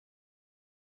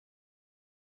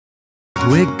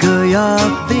Wiggle your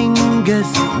fingers,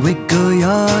 wiggle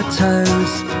your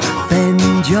toes,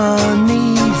 bend your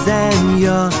knees and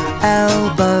your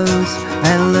elbows,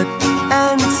 and look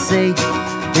and see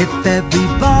if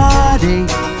everybody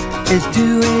is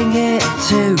doing it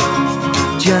too,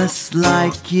 just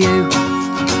like you.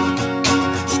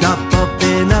 Stop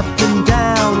bobbing up and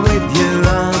down with your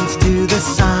arms to the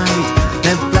side,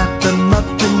 then flap them up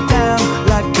and down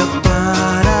like a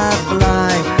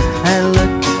butterfly, and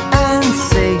look and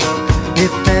see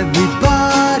if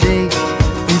everybody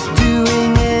is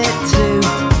doing it too,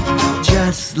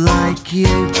 just like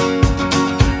you.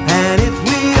 And if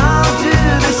we all do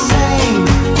the same,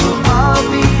 we'll all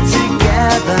be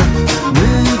together,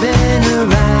 moving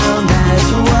around as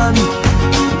one.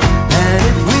 And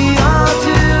if we all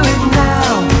do it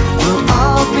now, we'll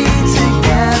all be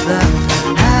together,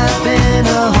 having a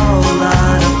whole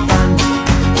lot of fun,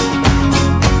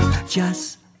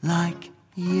 just like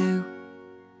you.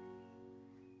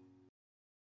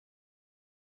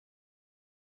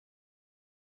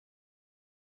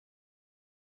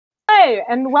 Hello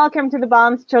and welcome to the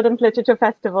Barnes Children's Literature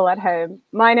Festival at Home.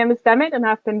 My name is Demet and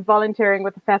I've been volunteering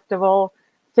with the festival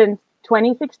since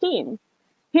 2016.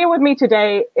 Here with me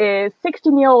today is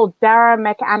 16-year-old Dara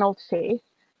McAnulty,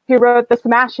 who wrote the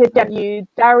smash hit debut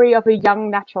Diary of a Young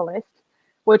Naturalist,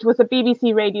 which was a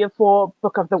BBC Radio 4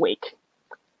 Book of the Week.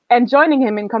 And joining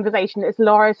him in conversation is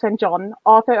Laura St. John,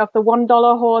 author of the $1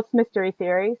 Horse Mystery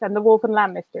Series and the Wolf and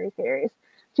Lamb Mystery Series.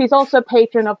 She's also a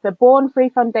patron of the Born Free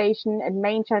Foundation and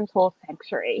Main Chance Horse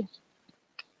Sanctuary.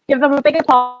 Give them a big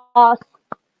applause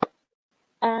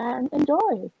and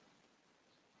enjoy.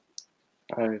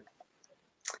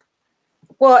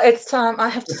 Well, it's I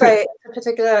have to say it's a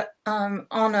particular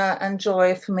honor and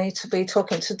joy for me to be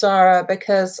talking to Dara,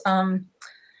 because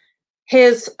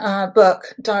his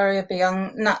book, Diary of a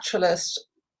Young Naturalist,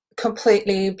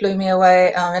 completely blew me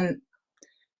away. And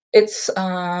it's,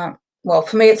 well,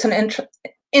 for me, it's an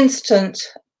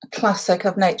instant classic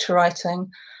of nature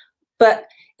writing. But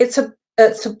it's a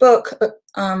book,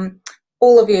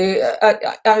 all of you,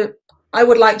 I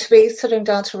would like to be sitting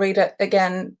down to read it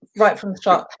again right from the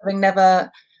start, having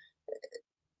never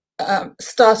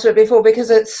started it before, because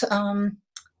it's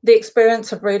the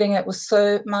experience of reading it was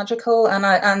so magical.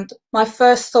 And my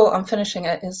first thought on finishing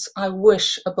it is, I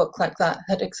wish a book like that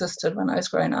had existed when I was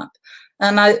growing up.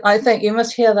 And I think you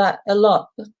must hear that a lot,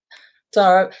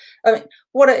 Dara. I mean,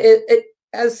 what it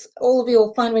as all of you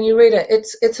will find when you read it,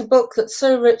 it's a book that's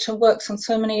so rich and works on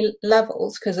so many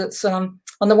levels, because it's on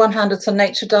the one hand, it's a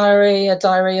nature diary, a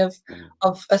diary of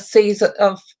a season,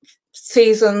 of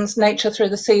seasons, nature through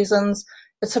the seasons.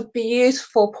 It's a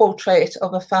beautiful portrait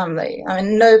of a family. I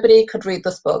mean, nobody could read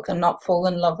this book and not fall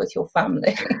in love with your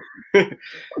family.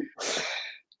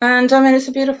 And I mean, it's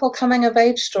a beautiful coming of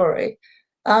age story.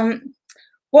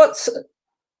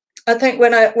 I think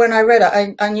when I read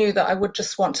it, I knew that I would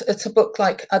just want to, it's a book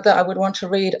like that I would want to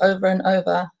read over and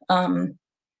over.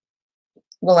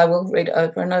 Well, I will read it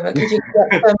over and over, because you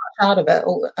get so much out of it.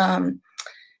 Or,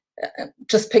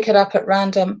 just pick it up at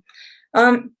random.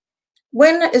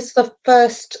 When is the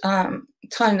first time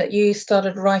that you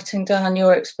started writing down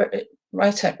your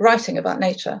writing about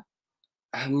nature?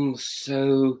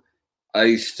 So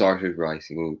I started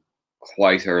writing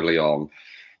quite early on.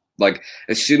 Like,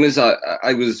 as soon as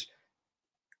I was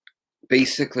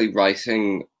basically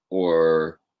writing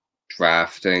or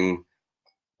drafting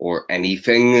or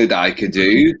anything that I could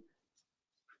do,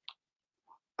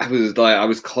 I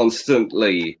was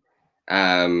constantly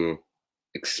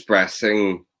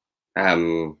expressing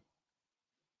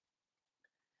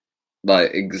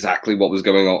like exactly what was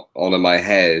going on in my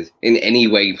head in any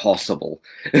way possible.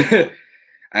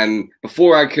 And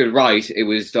before I could write, it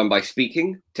was done by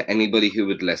speaking to anybody who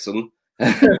would listen.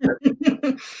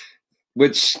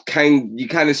 Which you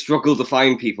kind of struggle to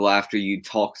find people after you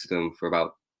talk to them for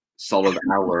about a solid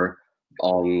hour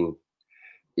on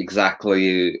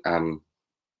exactly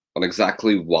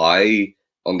why,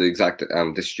 on the exact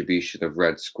distribution of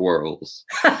red squirrels.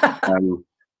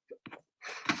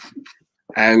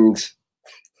 And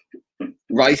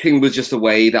writing was just a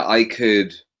way that I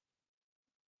could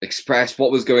express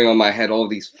what was going on in my head, all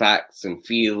these facts and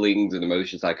feelings and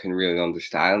emotions I couldn't really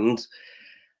understand,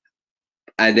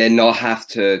 and then not have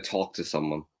to talk to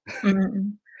someone.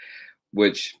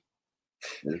 Which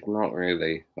is not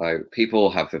really, like, you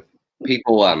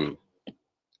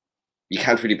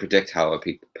can't really predict how a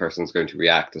person's going to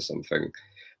react to something,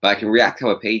 but I can react how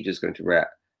a page is going to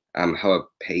react, how a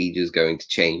page is going to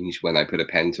change when I put a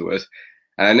pen to it.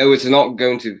 And I know it's not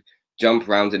going to jump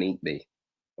around and eat me,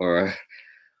 or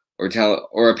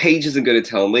a page isn't going to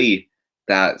tell me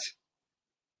that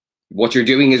what you're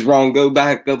doing is wrong. Go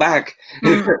back, go back.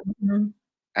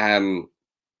 Mm-hmm.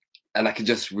 And I could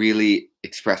just really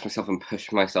express myself and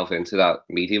push myself into that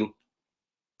medium.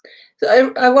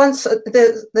 I once,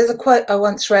 there's a quote I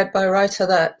once read by a writer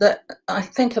that I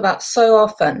think about so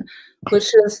often,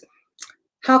 which is,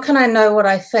 how can I know what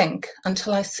I think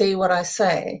until I see what I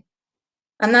say?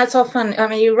 And that's often, I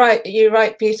mean, you write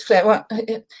beautifully.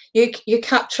 You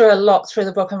capture a lot through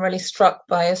the book. I'm really struck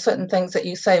by certain things that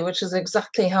you say, which is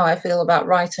exactly how I feel about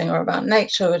writing or about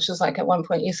nature, which is like at one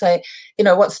point you say, you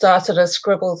know, what started as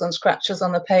scribbles and scratches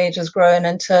on the page has grown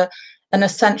into an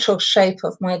essential shape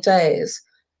of my days.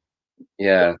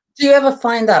 Yeah. Do you ever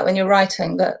find that when you're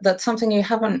writing, that something you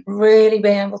haven't really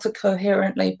been able to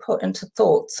coherently put into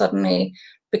thought suddenly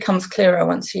becomes clearer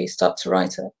once you start to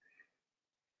write it?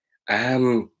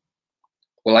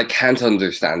 Well, I can't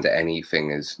understand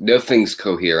anything. Nothing's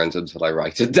coherent until I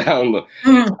write it down.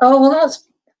 Oh, well,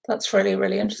 that's really,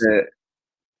 really interesting.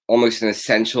 Almost an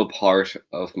essential part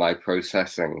of my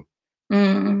processing.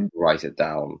 Write it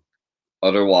down.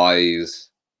 Otherwise,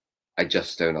 I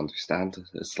just don't understand it.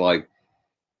 It's like,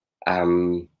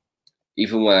 even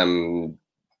when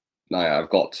I've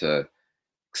got to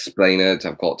explain it,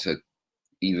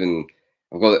 even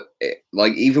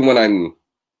when I'm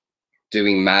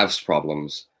doing maths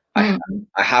problems, I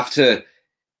have to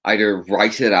either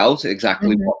write it out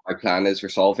exactly what my plan is for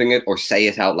solving it, or say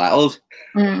it out loud.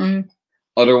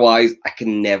 Otherwise, I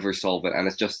can never solve it, and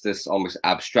it's just this almost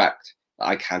abstract that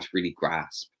I can't really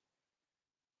grasp.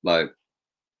 Like,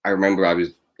 I remember I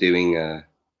was doing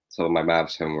some of my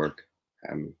maths homework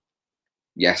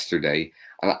yesterday,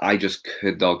 and I just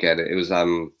could not get it. It was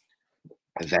a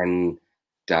Venn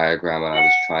diagram. I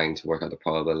was trying to work out the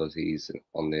probabilities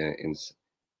on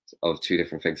of two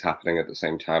different things happening at the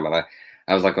same time, and I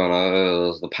was like,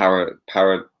 oh, the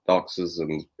paradoxes,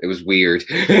 and it was weird.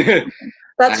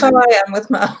 That's how I am with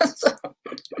maths.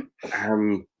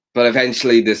 But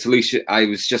eventually the solution, I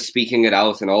was just speaking it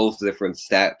out in all the different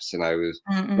steps, and I was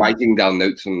writing down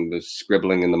notes and was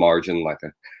scribbling in the margin like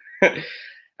and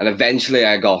eventually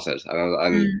I got it,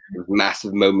 and it was a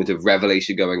massive moment of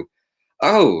revelation going,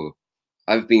 oh,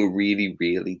 I've been really,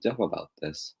 really dumb about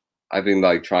this. I've been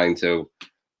like trying to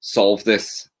solve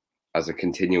this as a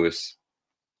continuous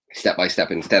step by step.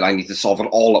 Instead, I need to solve it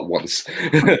all at once.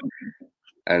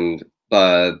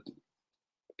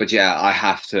 But yeah, I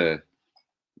have to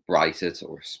write it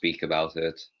or speak about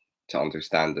it to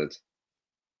understand it.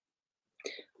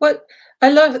 What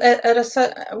I love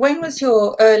when was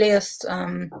your earliest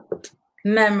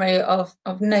memory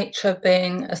of nature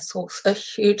being a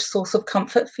huge source of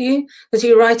comfort for you? Because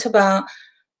you write about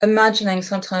imagining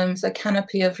sometimes a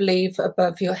canopy of leaves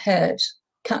above your head,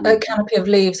 a canopy of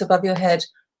leaves above your head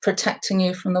protecting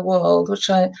you from the world, which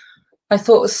I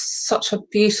thought was such a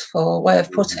beautiful way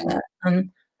of putting it. And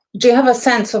do you have a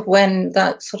sense of when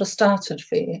that sort of started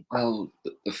for you? Well,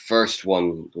 the first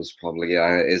one was probably,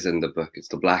 it is in the book, it's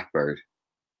the blackbird.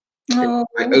 Oh.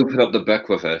 I open up the book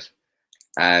with it,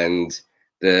 and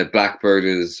the blackbird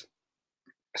is,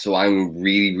 so I'm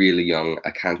really, really young.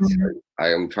 I can't,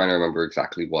 I am trying to remember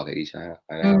exactly what age I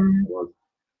am.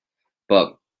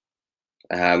 But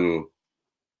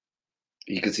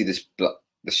you can see this, the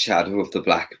shadow of the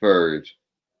blackbird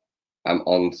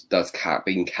that's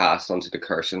being cast onto the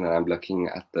curtain, and I'm looking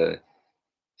at the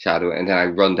shadow, and then I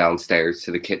run downstairs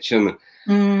to the kitchen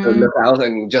to look out,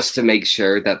 and just to make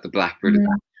sure that the blackbird is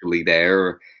actually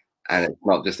there and it's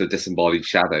not just a disembodied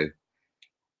shadow.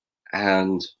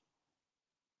 And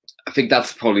I think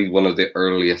that's probably one of the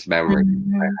earliest memories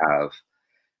I have,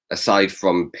 aside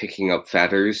from picking up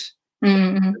feathers,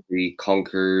 the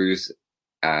conkers,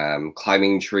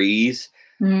 climbing trees,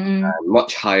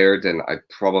 much higher than I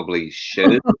probably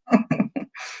should.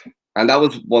 And that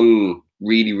was one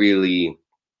really, really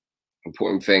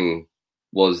important thing,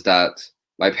 was that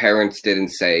my parents didn't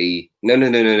say, no,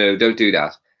 don't do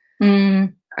that.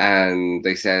 And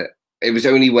they said, it was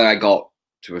only when I got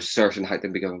to a certain height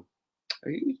they'd be going,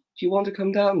 do you want to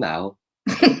come down now?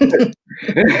 And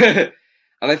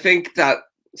I think that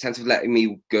sense of letting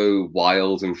me go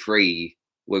wild and free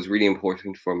was really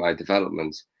important for my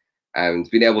development, and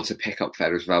being able to pick up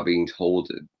feathers without being told,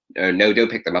 no,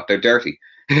 don't pick them up, they're dirty.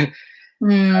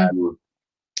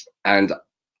 And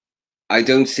I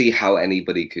don't see how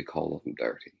anybody could call them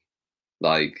dirty.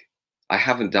 Like, I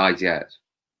haven't died yet.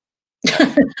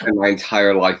 In my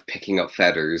entire life picking up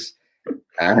feathers.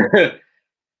 And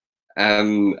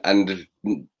I'm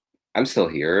still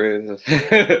here.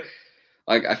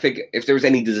 Like, I think if there was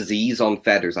any disease on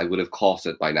feathers, I would have caught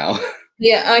it by now.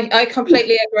 Yeah, I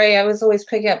completely agree. I was always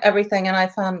picking up everything, and I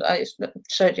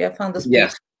showed you, I found this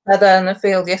feather in the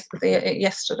field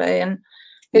yesterday, and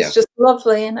it's just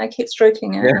lovely, and I keep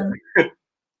stroking it. Yeah.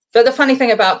 But the funny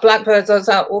thing about blackbirds, I was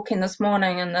out walking this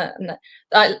morning, and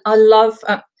I love,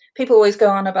 people always go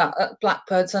on about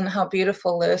blackbirds and how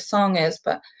beautiful their song is,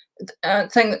 but the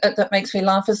thing that makes me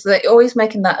laugh is they're always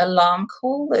making that alarm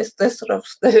call. They're sort of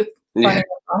funny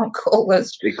alarm call.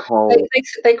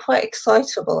 They're quite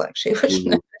excitable, actually, which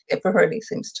nobody ever really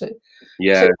seems to.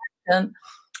 Yeah. I'm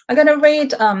going to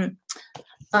read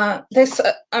this.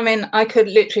 I mean, I could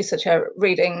literally sit here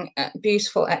reading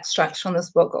beautiful extracts from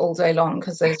this book all day long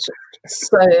because there's just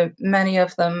so many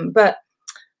of them. But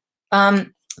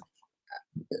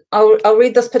I'll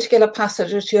read this particular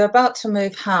passage as you're about to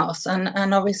move house,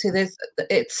 and obviously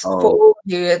it's for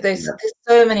you. There's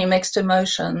so many mixed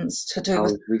emotions to do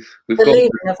with we've the got leaving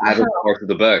the of the added house. part of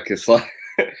the book. It's like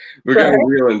we're going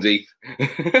real and deep.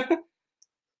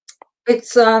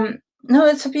 It's no,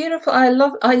 it's a beautiful. I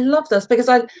love this because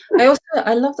I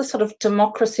love the sort of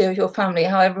democracy of your family,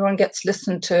 how everyone gets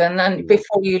listened to, and then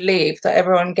before you leave, that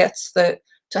everyone gets to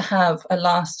have a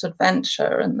last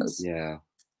adventure. And there's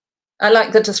I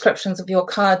like the descriptions of your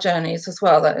car journeys as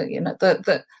well.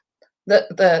 That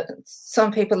the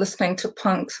some people listening to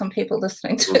punk, some people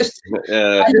listening to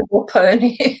My Little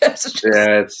Pony.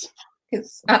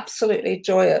 It's absolutely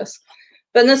joyous.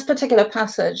 But in this particular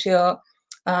passage,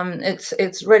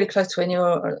 it's really close to when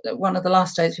you're one of the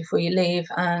last days before you leave,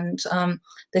 and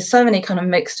there's so many kind of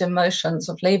mixed emotions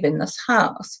of leaving this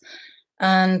house,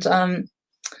 and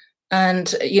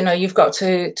you've got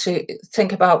to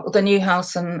think about the new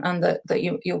house and that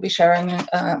you'll be sharing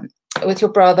with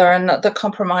your brother, and the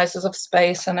compromises of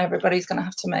space and everybody's going to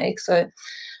have to make. So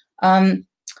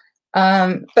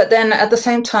but then at the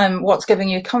same time, what's giving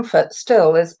you comfort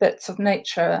still is bits of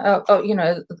nature.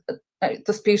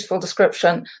 This beautiful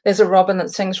description. There's a robin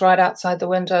that sings right outside the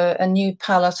window, a new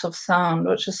palette of sound,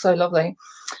 which is so lovely.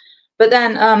 But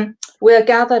then we're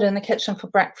gathered in the kitchen for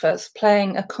breakfast,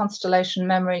 playing a constellation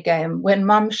memory game, when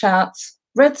Mum shouts,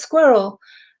 "Red squirrel!"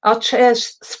 Our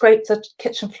chairs scrape the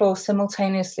kitchen floor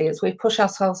simultaneously as we push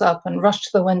ourselves up and rush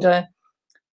to the window.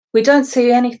 We don't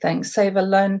see anything save a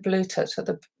lone bluetit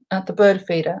at the bird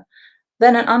feeder.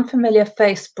 Then an unfamiliar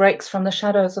face breaks from the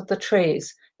shadows of the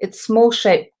trees. Its small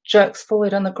shape jerks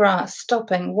forward on the grass,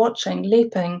 stopping, watching,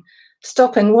 leaping,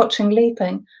 stopping, watching,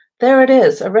 leaping. There it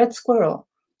is, a red squirrel.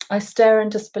 I stare in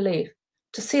disbelief.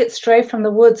 To see it stray from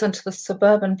the woods into the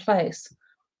suburban place.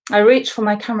 I reach for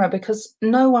my camera because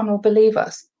no one will believe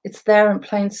us. It's there in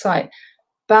plain sight,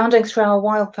 bounding through our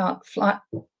wildflower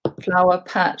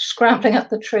patch, scrambling up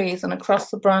the trees and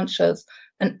across the branches,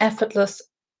 an effortless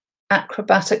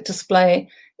acrobatic display,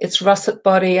 its russet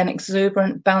body and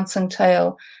exuberant bouncing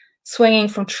tail, swinging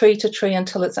from tree to tree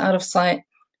until it's out of sight.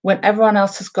 When everyone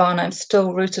else has gone, I'm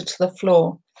still rooted to the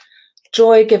floor.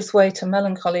 Joy gives way to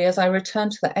melancholy as I return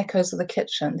to the echoes of the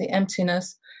kitchen, the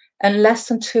emptiness. In less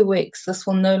than 2 weeks, this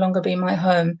will no longer be my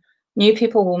home. New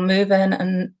people will move in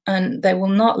and they will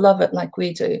not love it like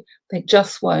we do. They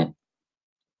just won't.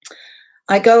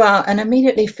 I go out and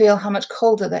immediately feel how much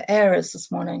colder the air is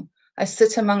this morning. I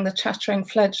sit among the chattering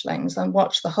fledglings and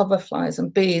watch the hoverflies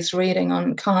and bees reading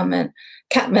on catmint,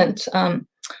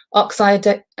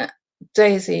 oxeye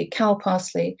daisy, cow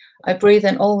parsley. I breathe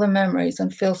in all the memories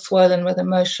and feel swollen with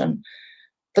emotion.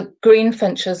 The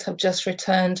greenfinches have just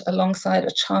returned alongside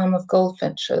a charm of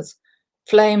goldfinches.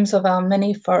 Flames of our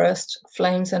mini forest,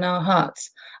 flames in our hearts.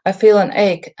 I feel an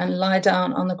ache and lie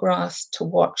down on the grass to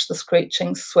watch the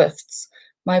screeching swifts.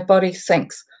 My body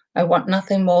sinks. I want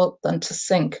nothing more than to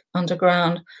sink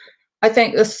underground. I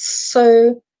think this is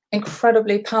so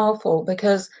incredibly powerful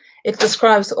because it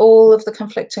describes all of the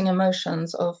conflicting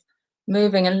emotions of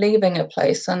moving and leaving a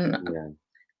place,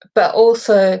 but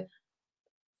also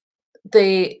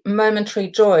the momentary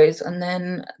joys, and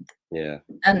then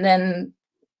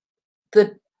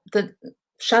the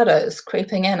shadows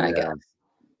creeping in, I guess.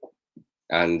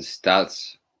 And that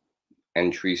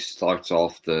entry starts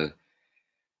off the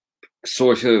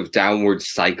sort of downward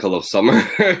cycle of summer.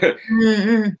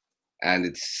 And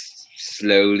it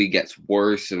slowly gets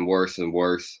worse and worse and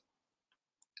worse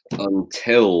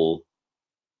until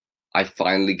I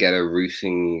finally get a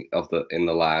rooting in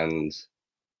the land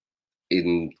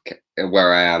in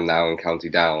where I am now in County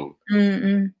Down.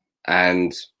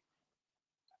 And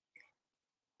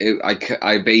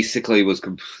I basically was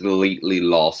completely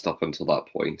lost up until that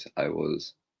point. I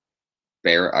was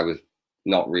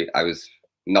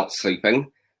not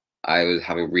sleeping. I was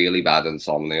having really bad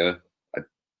insomnia. I'm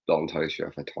not entirely sure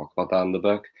if I talk about that in the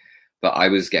book, but I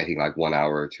was getting like 1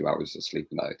 hour or 2 hours of sleep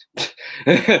a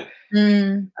night.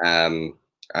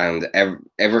 And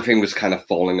everything was kind of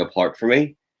falling apart for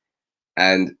me.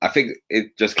 And I think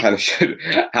it just kind of showed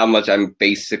how much I'm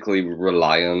basically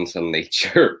reliant on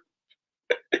nature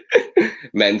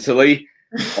mentally,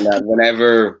 and that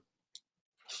whenever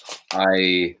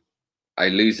I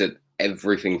lose it,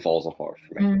 everything falls apart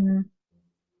for me. Mm.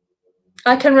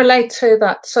 I can relate to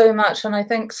that so much, and I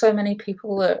think so many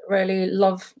people that really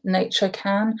love nature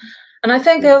can. And I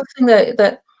think the other thing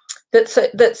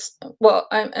that's well,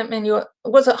 I mean,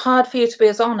 was it hard for you to be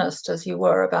as honest as you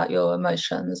were about your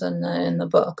emotions in the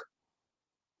book?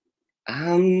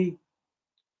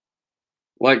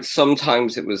 Like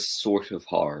sometimes it was sort of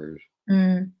hard,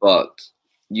 but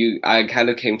I kind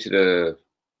of came to the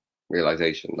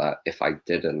realization that if I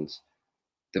didn't,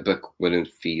 the book wouldn't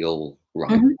feel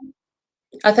right.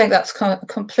 I think that's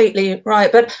completely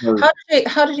right. But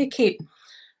how did you keep?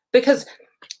 Because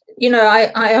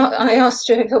I asked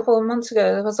you a couple of months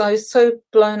ago because I was so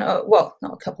blown up. Well,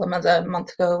 not a couple of months, a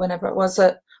month ago, whenever it was,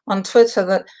 on Twitter,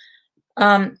 that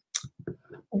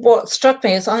what struck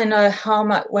me is I know how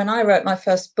much when I wrote my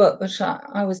first book, which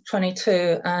I was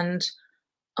 22, and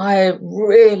I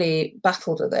really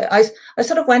battled with it. I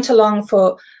sort of went along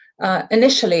for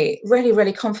initially really,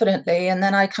 really confidently, and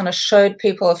then I kind of showed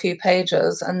people a few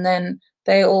pages, and then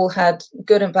they all had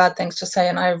good and bad things to say,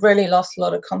 and I really lost a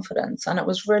lot of confidence, and it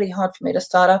was really hard for me to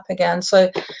start up again. So,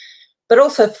 but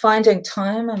also finding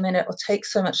time. I mean, it will take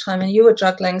so much time, and you were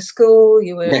juggling school.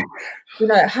 You were,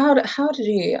 how did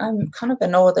you? I'm kind of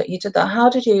in awe that you did that. How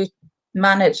did you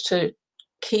manage to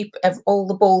keep all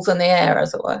the balls in the air,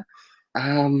 as it were?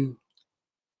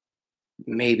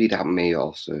 Maybe that may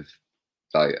also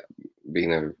have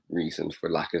been a reason for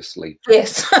lack of sleep.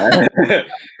 Yes, a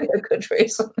good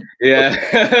reason.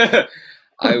 Yeah,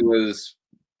 I was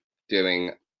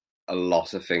doing a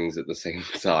lot of things at the same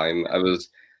time. I was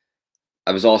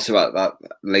also at that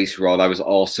later on. I was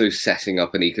also setting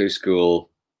up an eco school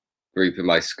group in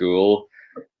my school,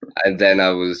 and then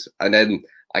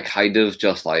I kind of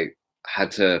just like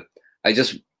had to.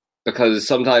 Because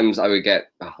sometimes I would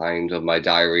get behind on my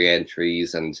diary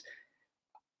entries and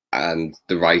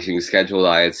the writing schedule that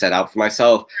I had set out for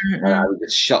myself, and I would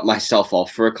just shut myself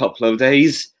off for a couple of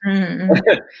days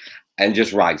and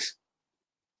just write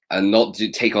and not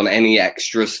take on any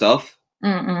extra stuff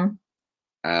and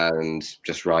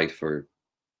just write for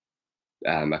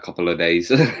a couple of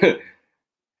days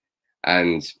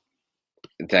and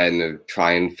then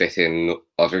try and fit in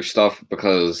other stuff,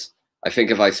 because I think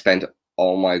if I spent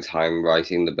all my time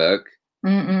writing the book,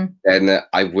 then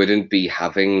I wouldn't be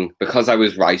having, because I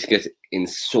was writing it in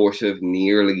sort of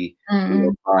nearly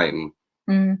real time.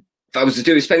 If I was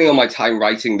spending all my time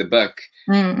writing the book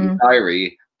in the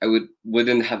diary, I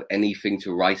wouldn't have anything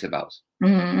to write about.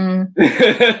 No,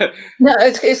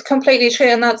 it's completely true,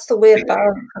 and that's the weird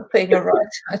balance. You're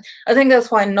right. I think that's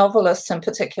why novelists, and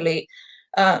particularly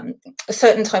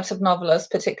certain types of novelists,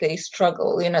 particularly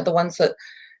struggle. The ones that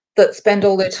spend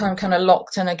all their time kind of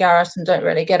locked in a garret and don't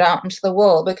really get out into the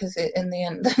world, because in the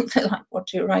end they're like, what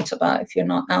do you write about if you're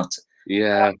not out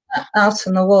in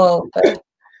the world? But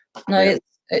no,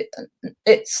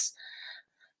 it's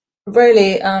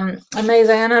really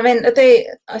amazing. And I mean,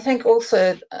 I think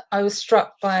also I was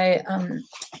struck by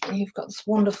you've got this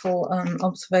wonderful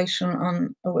observation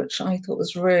on which I thought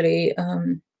was really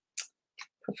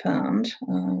profound.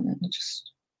 Let me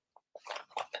just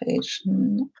page.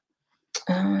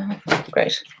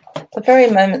 Great. The very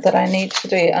moment that I need to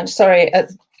do it. I'm sorry.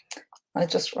 I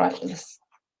just write this.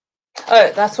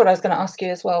 Oh, that's what I was going to ask you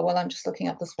as well. While I'm just looking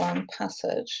up this one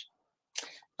passage,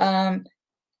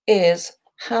 is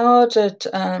how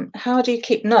do you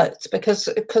keep notes? Because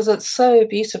it's so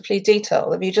beautifully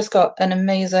detailed. Have you just got an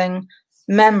amazing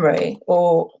memory,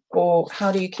 or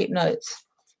how do you keep notes?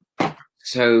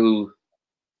 So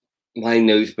my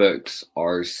notebooks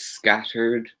are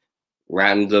scattered,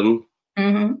 random.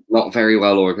 Not very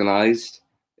well organized.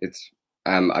 It's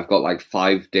I've got like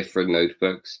 5 different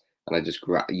notebooks, and I just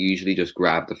usually just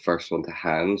grab the first one to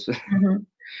hand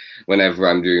whenever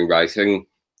I'm doing writing,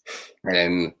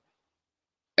 and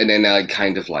then I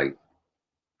kind of like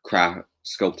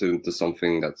sculpt it into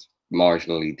something that's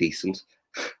marginally decent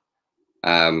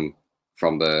from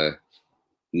the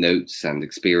notes and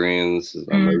experiences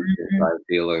and emotions I'm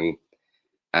feeling,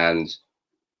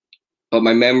 but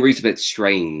my memory's a bit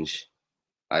strange,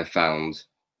 I found,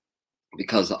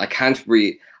 because I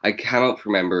cannot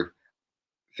remember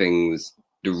things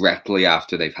directly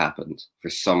after they've happened for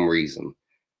some reason.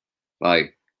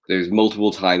 Like, there's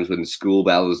multiple times when the school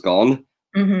bell is gone.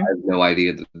 I have no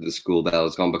idea that the school bell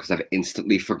is gone because I've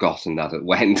instantly forgotten that it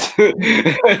went.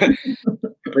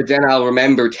 But then I'll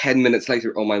remember 10 minutes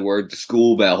later, oh my word, the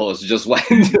school bell has just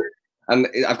went. And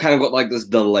I've kind of got like this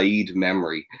delayed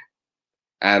memory.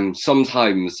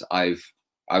 Sometimes I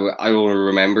will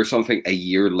remember something a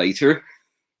year later,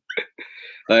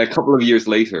 like a couple of years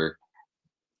later,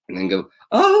 and then go,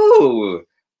 oh,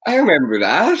 I remember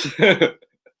that.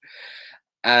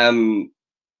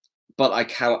 But I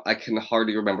can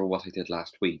hardly remember what I did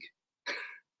last week.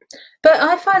 But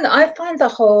I find the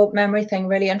whole memory thing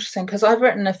really interesting, because I've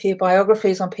written a few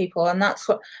biographies on people, and that's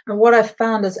what I've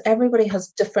found is everybody has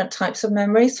different types of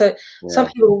memory. So some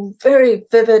people very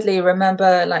vividly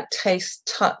remember like taste,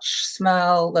 touch,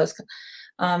 smell, those.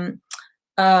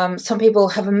 Some people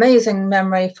have amazing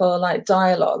memory for like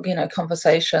dialogue, you know,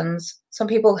 conversations. Some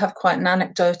people have quite an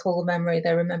anecdotal memory.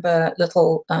 They remember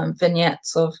little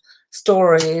vignettes of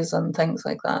stories and things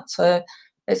like that. So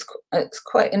it's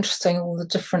quite interesting, all the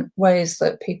different ways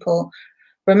that people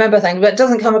remember things. But it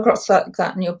doesn't come across like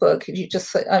that in your book. You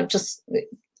just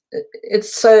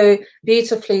it's so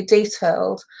beautifully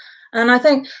detailed. And I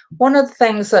think one of the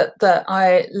things that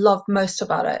I love most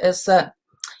about it is that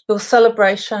your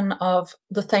celebration of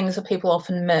the things that people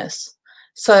often miss.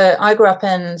 So I grew up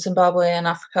in Zimbabwe in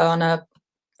Africa on a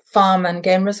farm and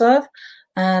game reserve,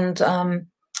 and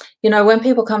you know, when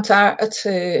people come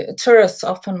to tourists,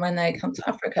 often when they come to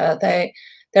Africa,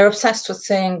 they're obsessed with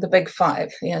seeing the big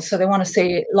five. You know, so they want to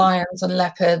see lions and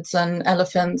leopards and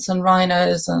elephants and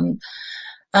rhinos and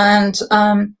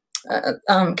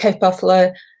cave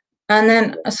buffalo. And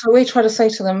then, so we try to say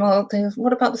to them, well,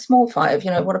 what about the small five?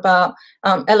 You know, what about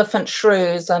elephant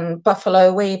shrews and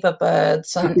buffalo weaver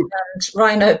birds and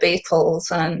rhino beetles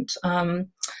and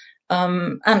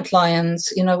ant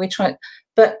lions? You know, we try,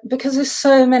 but because there's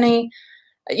so many,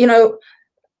 you know,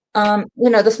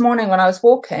 this morning when I was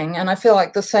walking, and I feel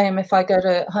like the same if I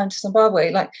go home to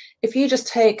Zimbabwe, like if you just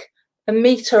take a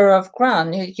meter of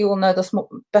ground, you will know this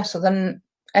better than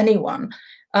anyone.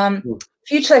 If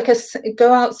you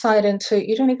go outside into,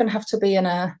 you don't even have to be in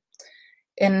a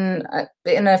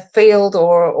field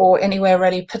or anywhere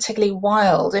really particularly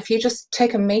wild. If you just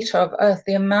take a meter of earth,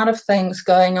 the amount of things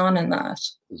going on in that.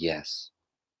 Yes,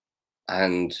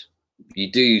 and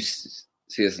you do see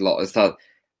this a lot. It's that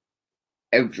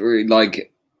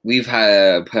we've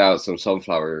put out some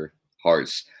sunflower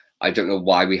hearts. I don't know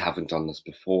why we haven't done this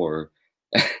before,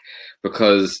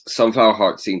 because sunflower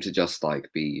hearts seem to just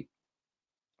like be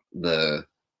the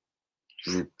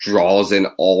draws in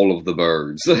all of the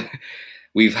birds.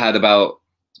 We've had about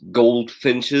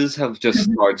goldfinches have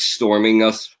just started storming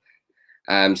us,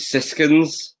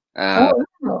 siskins, and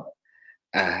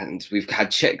we've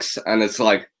had chicks, and it's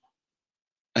like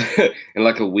in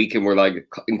like a week, and we're like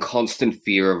in constant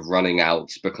fear of running out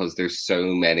because there's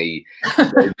so many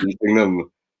eating them.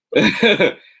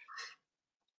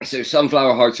 So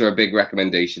sunflower hearts are a big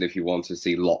recommendation if you want to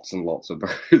see lots and lots of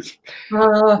birds.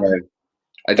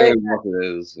 I don't know what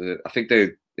it is. I think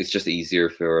it's just easier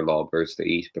for a lot of birds to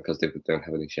eat because they don't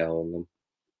have any shell on them.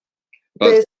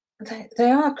 But they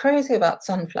are crazy about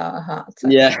sunflower hearts.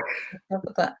 Yeah.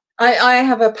 I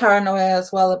have a paranoia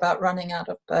as well about running out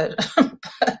of bird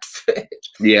food.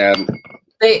 Yeah.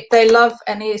 They love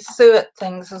any suet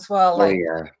things as well, like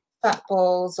fat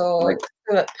balls or like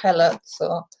suet pellets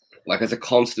or. Like it's a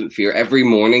constant fear. Every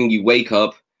morning you wake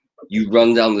up, you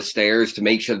run down the stairs to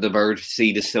make sure the bird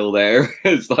seed is still there.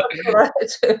 It's like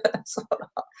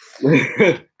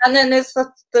and then there's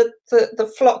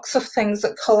the flocks of things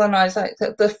that colonize. Like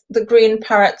the green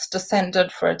parrots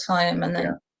descended for a time, and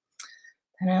then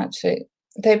actually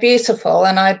they're beautiful,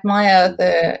 and I admire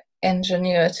their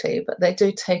ingenuity, but they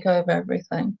do take over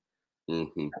everything.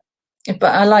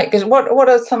 But I like it. What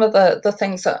are some of the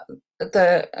things that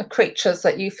the creatures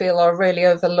that you feel are really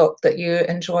overlooked that you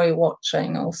enjoy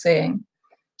watching or seeing?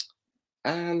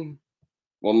 Well,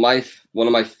 one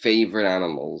of my favorite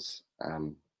animals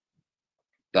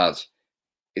that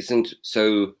isn't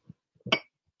so.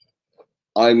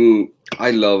 I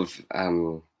love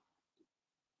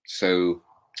so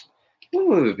what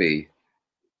would it be?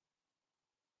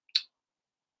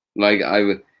 Like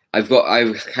I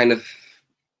kind of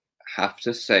have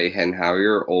to say hen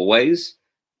harrier always.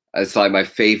 It's like my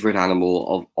favorite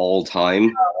animal of all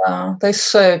time. Oh, wow. They're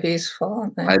so beautiful,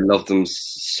 aren't they? I love them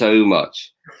so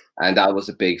much. And that was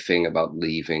a big thing about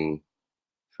leaving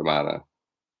Fermanagh.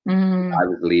 I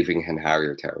was leaving hen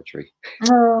harrier territory.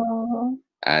 Oh.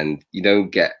 And you don't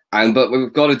get, but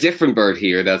we've got a different bird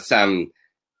here that's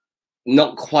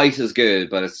not quite as good,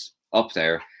 but it's up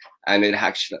there. And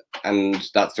that's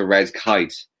the red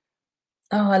kite.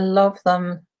 Oh, I love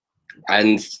them.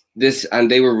 And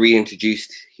they were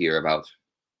reintroduced here about,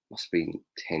 must be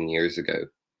 10 years ago.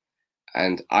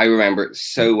 And I remember it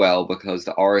so well because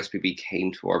the RSPB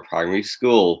came to our primary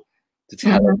school to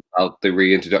tell us about the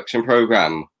reintroduction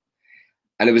program.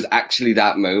 And it was actually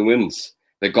that moment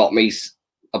that got me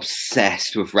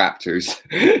obsessed with raptors.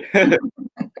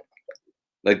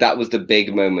 Like, that was the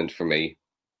big moment for me,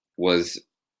 was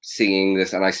seeing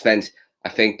this. And I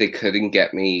think they couldn't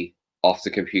get me off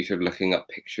the computer looking up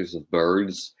pictures of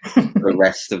birds for the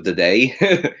rest of the day.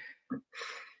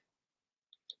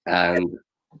 And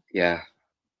yeah.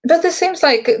 But this seems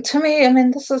like, to me, I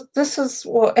mean, this is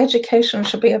what education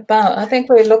should be about. I think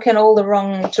we look in all the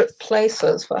wrong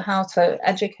places for how to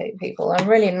educate people. I'm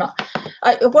really not.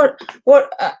 I'm going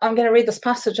to read this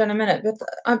passage in a minute,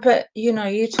 but you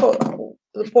know,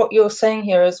 what you're saying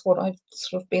here is what I've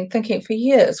sort of been thinking for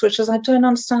years, which is I don't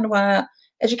understand why our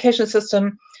education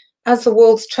system, as the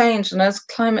world's changed and as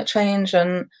climate change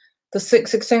and the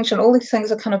sixth extinction, all these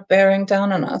things are kind of bearing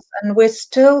down on us, and we're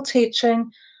still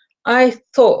teaching. I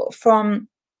thought from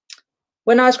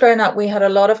when I was growing up, we had a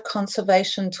lot of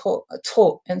conservation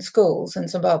taught in schools in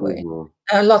Zimbabwe.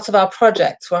 Mm-hmm. Lots of our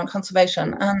projects were on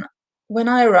conservation. And when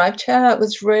I arrived here, it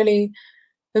was really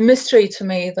a mystery to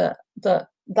me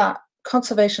that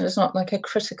conservation is not like a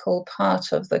critical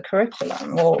part of the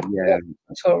curriculum, or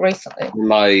until recently.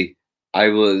 I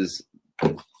was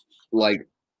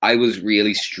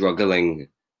really struggling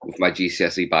with my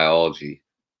GCSE biology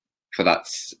for that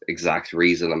exact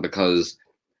reason, and because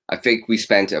I think we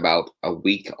spent about a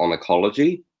week on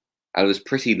ecology, and it was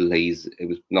pretty lazy. It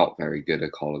was not very good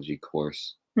ecology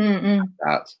course.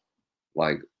 That,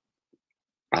 like,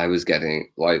 I was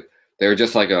getting, like, they were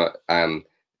just like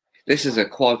this is a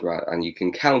quadrat, and you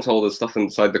can count all the stuff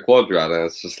inside the quadrat, and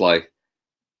it's just like,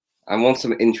 I want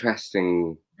some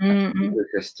interesting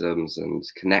systems and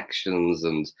connections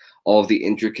and all of the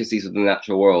intricacies of the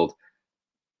natural world,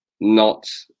 not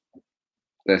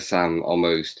this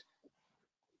almost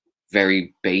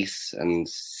very base and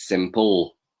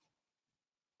simple.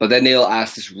 But then they'll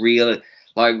ask this real,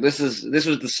 like, this was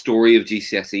the story of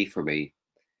GCSE for me.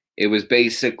 It was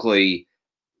basically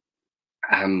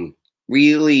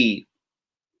really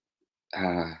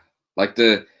like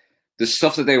the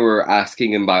stuff that they were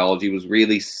asking in biology was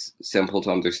really simple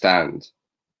to understand,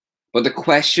 but the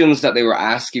questions that they were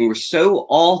asking were so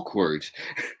awkward.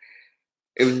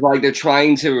 It was like they're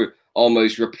trying to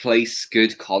almost replace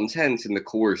good content in the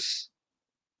course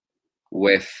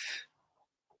with,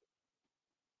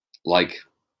 like,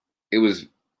 it was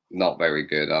not very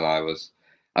good, and I was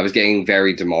getting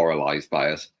very demoralized by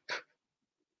it.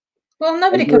 Well,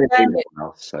 nobody can blame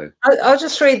you. So I'll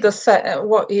just read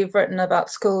what you've written about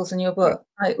schools in your book.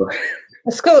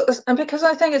 Schools, and because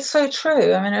I think it's so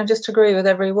true. I mean, I just agree with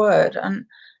every word.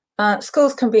 And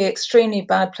schools can be extremely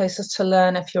bad places to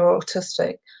learn if you're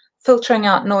autistic. Filtering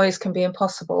out noise can be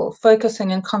impossible.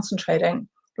 Focusing and concentrating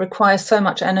requires so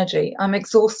much energy. I'm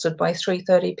exhausted by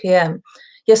 3:30 p.m.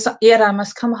 Yet I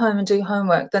must come home and do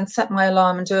homework, then set my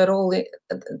alarm and do it all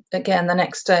again the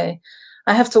next day.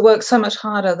 I have to work so much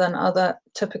harder than other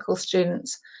typical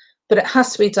students, but it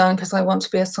has to be done because I want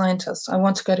to be a scientist. I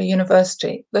want to go to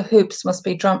university. The hoops must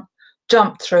be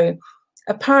jumped through.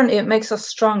 Apparently it makes us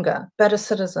stronger, better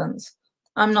citizens.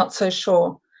 I'm not so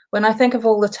sure. When I think of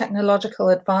all the technological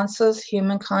advances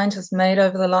humankind has made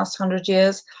over the last 100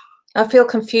 years, I feel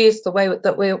confused. The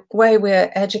way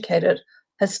we're educated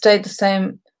has stayed the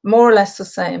same, more or less the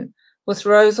same, with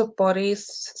rows of bodies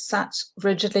sat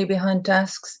rigidly behind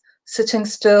desks, sitting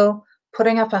still,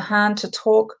 putting up a hand to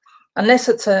talk, unless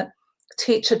it's a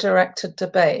teacher-directed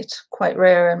debate, quite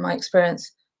rare in my experience,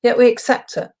 yet we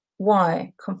accept it.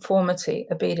 Why? Conformity,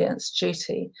 obedience,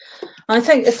 duty. I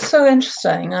think it's so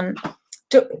interesting. And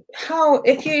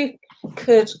if you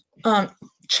could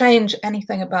change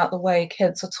anything about the way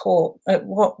kids are taught,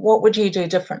 what would you do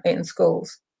differently in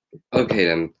schools? Okay,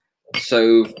 then.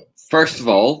 So, first of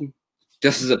all,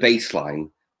 just as a baseline,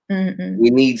 we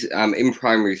need, in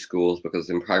primary schools, because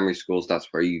in primary schools, that's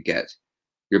where you get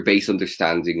your base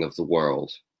understanding of the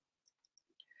world.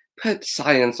 Put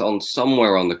science on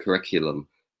somewhere on the curriculum,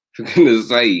 for goodness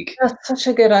sake. That's such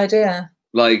a good idea.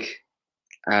 Like,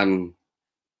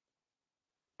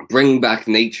 bring back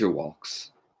nature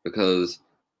walks, because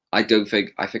I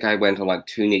think I went on like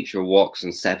 2 nature walks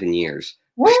in 7 years.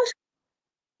 What?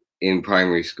 In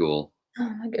primary school. Oh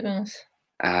my goodness.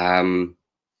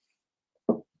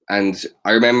 And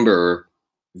I remember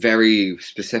very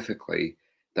specifically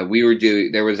that we were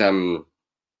doing, there was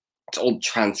it's all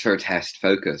transfer test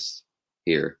focus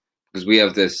here, because we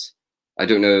have this, I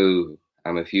don't know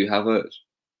if you have it,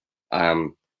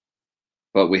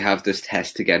 but we have this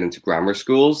test to get into grammar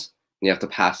schools, and you have to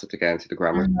pass it to get into the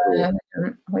grammar school.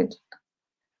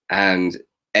 And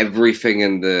everything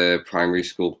in the primary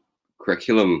school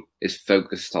curriculum is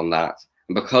focused on that.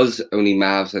 And because only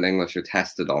maths and English are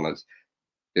tested on it,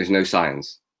 there's no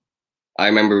science. I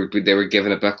remember they were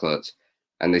given a booklet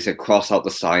and they said, cross out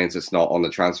the science, it's not on the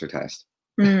transfer test.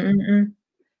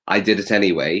 I did it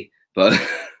anyway, but...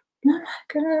 Oh my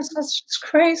goodness, that's just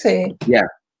crazy. Yeah.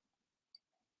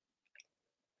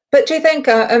 But do you think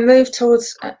a move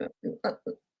towards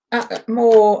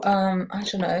more, I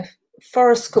don't know,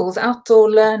 forest schools, outdoor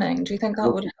learning, do you think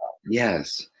that would help?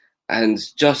 Yes. And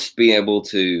just being able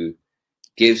to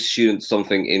give students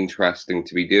something interesting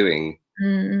to be doing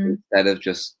instead of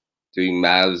just doing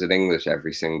maths and English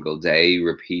every single day,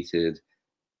 repeated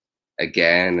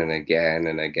again and again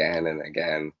and again and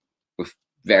again with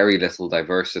very little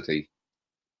diversity.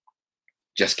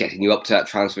 Just getting you up to that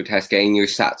transfer test, getting your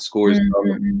SAT scores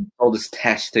done, all this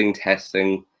testing,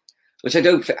 which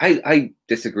I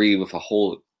disagree with the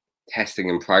whole testing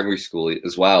in primary school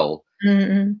as well,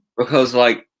 because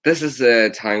like this is a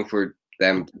time for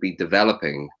them to be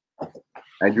developing,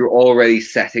 and you're already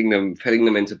setting them, putting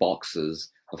them into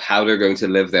boxes of how they're going to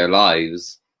live their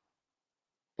lives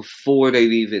before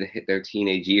they've even hit their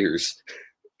teenage years.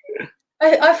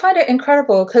 I find it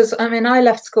incredible because I mean I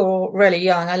left school really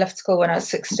young. I left school when I was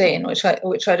 16, which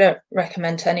I don't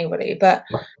recommend to anybody. But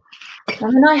I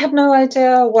mean I had no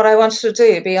idea what I wanted to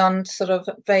do beyond sort of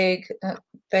vague.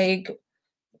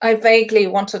 I vaguely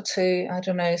wanted to, I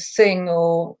don't know, sing,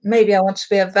 or maybe I want to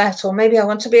be a vet, or maybe I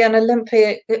want to be an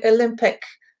Olympic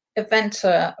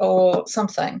eventer or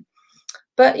something.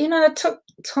 But you know, it took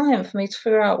time for me to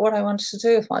figure out what I wanted to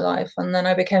do with my life, and then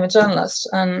I became a journalist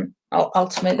and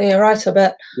ultimately a writer.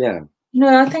 But yeah, you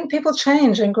know, I think people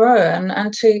change and grow, and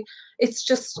it's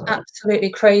just absolutely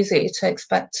crazy to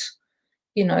expect,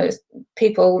 you know,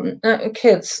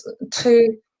 kids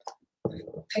to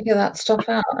figure that stuff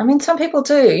out. I mean, some people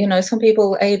do, you know, some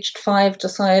people aged 5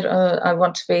 decide, I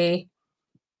want to be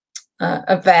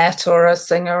a vet or a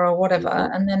singer or whatever,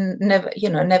 and then never,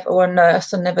 or a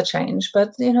nurse, and never change.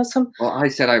 But you know, well, I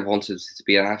said I wanted to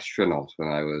be an astronaut when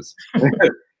I was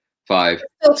 5.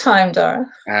 Still time, Dara.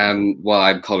 Well,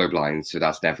 I'm colorblind, so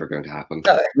that's never going to happen.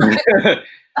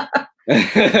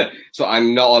 So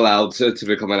I'm not allowed to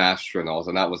become an astronaut,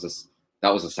 and that was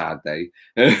a sad day.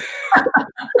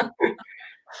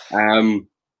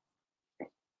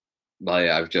 But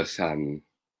yeah, I've just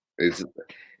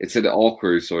it's an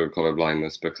awkward sort of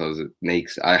colorblindness because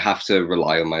I have to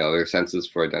rely on my other senses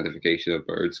for identification of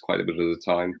birds quite a bit of the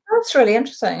time. That's really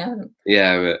interesting.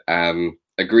 Yeah,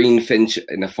 a green finch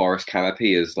in a forest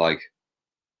canopy is like,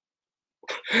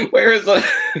 where is it?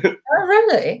 Oh,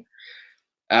 really?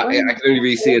 I can only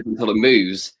really see it until it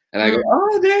moves, and I go,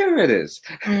 oh, there it is.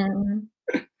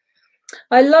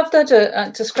 I love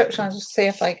that description. I'll just see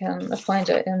if I can find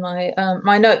it in my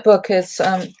my notebook. Is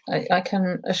I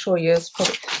can assure you,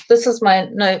 this is my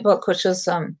notebook, which is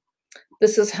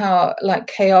this is how like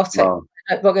chaotic my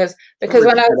notebook is, because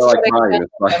when I was studying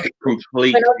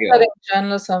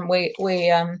journalism,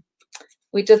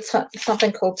 we did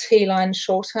something called T-line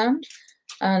shorthand,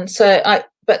 and so I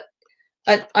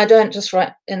don't just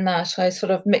write in that. I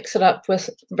sort of mix it up with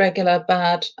regular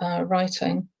bad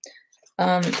writing.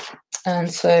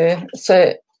 And so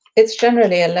it's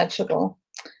generally illegible,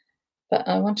 but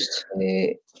I wanted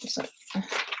to.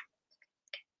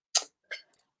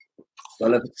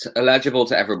 Well, if it's illegible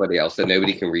to everybody else, then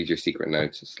nobody can read your secret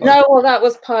notes. Like... No, well, that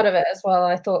was part of it as well.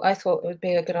 I thought it would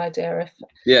be a good idea if.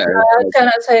 Yeah. I was going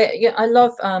to say, yeah, I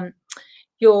love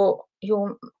your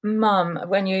mum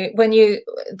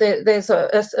there's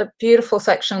a beautiful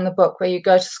section in the book where you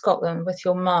go to Scotland with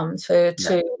your mum to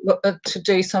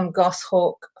do some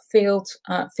goshawk field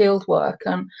work,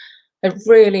 and I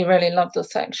really love the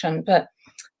section. But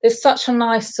there's such a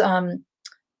nice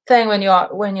thing when you're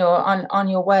on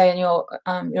your way and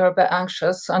you're a bit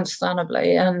anxious,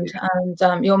 understandably, and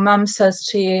your mum says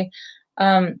to you,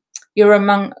 we're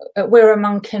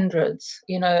among kindreds,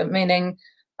 you know, meaning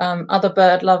other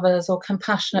bird lovers or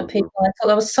compassionate people. I thought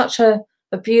that was such a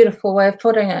beautiful way of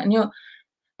putting it.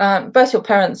 And both your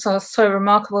parents are so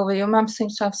remarkable, but your mum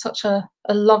seems to have such a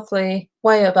lovely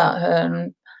way about her,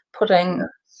 and putting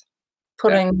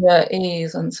you at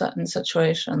ease in certain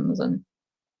situations. And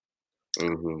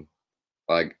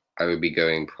like I would be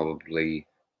going probably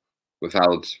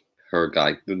without her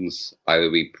guidance, I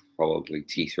would be probably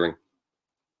teetering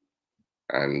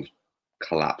and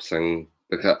collapsing,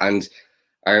 and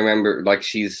I remember, like,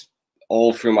 she's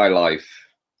all through my life,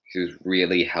 she's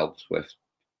really helped with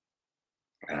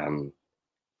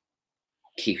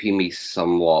keeping me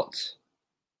somewhat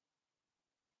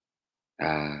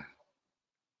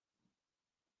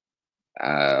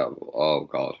oh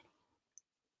god,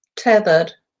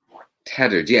 tethered,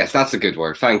 yes, that's a good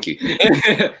word, thank you.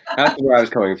 That's where I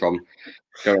was going for.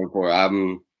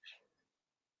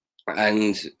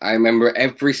 And I remember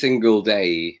every single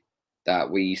day that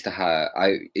we used to have,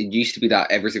 it used to be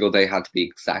that every single day had to be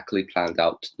exactly planned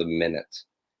out to the minute.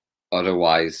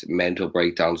 Otherwise, mental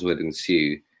breakdowns would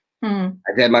ensue. And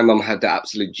then my mum had the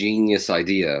absolute genius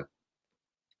idea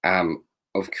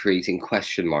of creating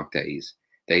question mark days,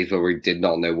 days where we did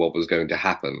not know what was going to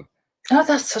happen. Oh,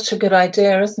 that's such a good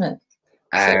idea, isn't it?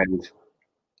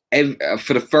 And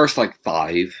for the first like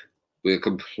 5, we would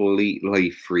completely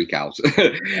freak out.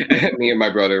 Me and my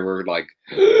brother were like,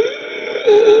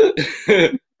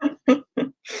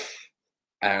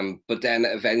 but then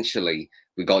eventually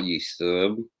we got used to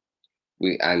them.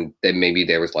 And then maybe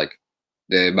there was like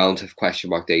the amount of question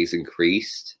mark days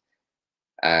increased.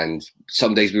 And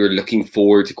some days we were looking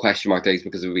forward to question mark days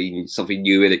because it would be something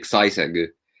new and exciting.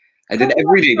 And then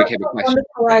every day became a question mark day.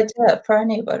 Wonderful idea for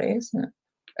anybody, isn't it?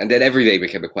 And then every day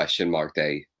became a question mark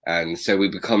day. And so we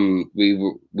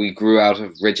grew out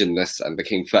of rigidness and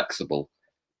became flexible.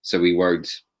 So we weren't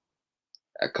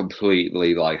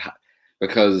completely like,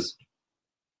 because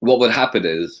what would happen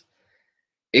is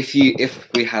if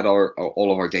we had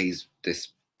all of our days this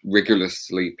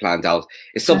rigorously planned out,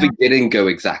 if something didn't go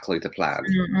exactly to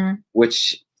plan,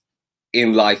 which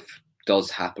in life does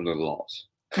happen a lot.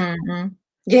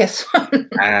 Yes.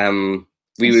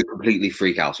 We would completely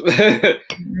freak out.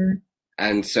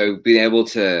 And so being able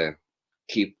to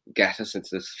get us into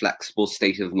this flexible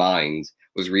state of mind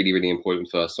was really, really important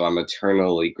for us. So I'm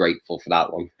eternally grateful for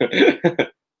that one.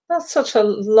 That's such a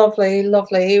lovely,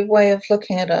 lovely way of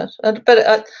looking at it.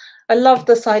 But I love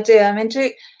this idea. I mean,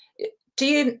 do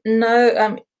you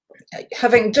know,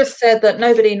 having just said that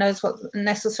nobody knows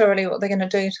necessarily what they're going to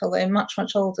do till they're much,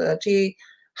 much older, do you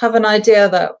have an idea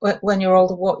that when you're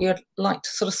older, what you'd like to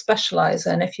sort of specialize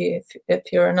in, if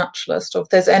you're a naturalist, or if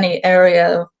there's any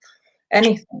area of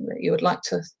anything that you would like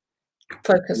to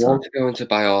focus on? I want to go into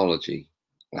biology.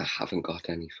 I haven't got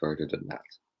any further than that.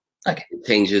 Okay. It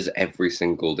changes every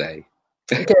single day.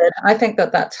 Good. I think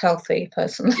that's healthy,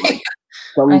 personally.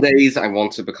 Some days I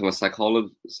want to become a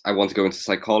psychologist. I want to go into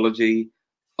psychology.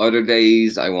 Other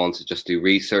days I want to just do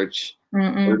research.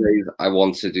 Other days I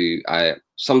want to do.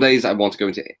 Some days I want to go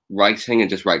into writing and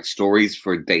just write stories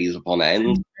for days upon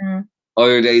end.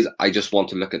 Other days I just want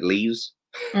to look at leaves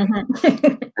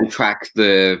and track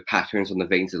the patterns on the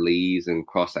veins of leaves and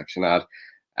cross section out.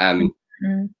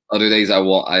 Other days I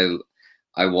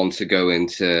want to go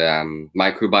into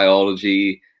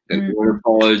microbiology, then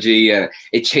ornithology, and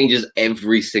it changes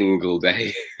every single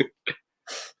day.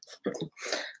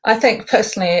 I think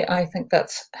personally, I think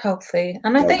that's healthy,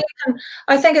 and I think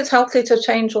it's healthy to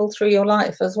change all through your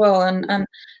life as well. And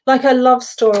like, I love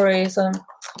stories.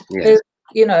 There's,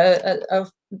 you know,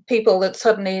 of people that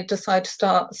suddenly decide to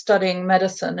start studying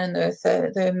medicine in their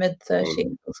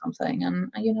mid-30s or something,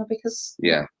 and you know, because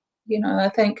you know, I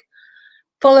think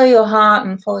follow your heart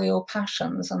and follow your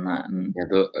passions and that. And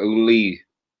the only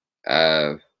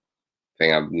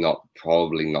thing I'm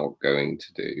probably not going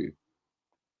to do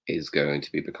is going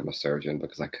to become a surgeon,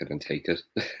 because I couldn't take it.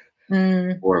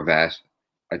 Or a vet.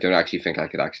 I don't actually think I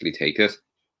could actually take it,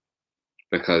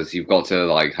 because you've got to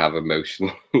like have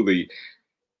emotionally,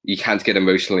 you can't get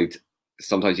emotionally,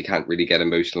 sometimes you can't really get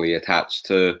emotionally attached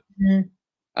to,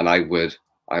 and I would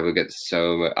get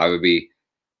I would be,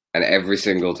 and every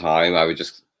single time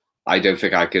I don't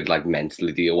think I could like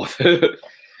mentally deal with it.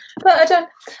 But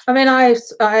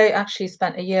I actually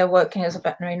spent a year working as a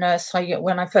veterinary nurse.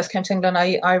 When I first came to England,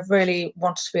 I really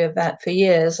wanted to be a vet for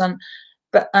years,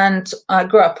 and I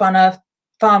grew up on a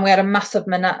farm. We had a massive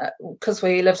because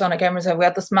we lived on a game reserve. We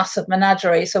had this massive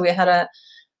menagerie. So we had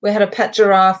a pet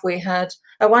giraffe.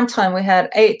 At one time we had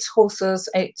 8 horses,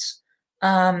 8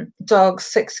 dogs,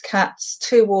 6 cats,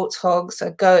 2 warthogs,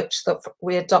 a goat that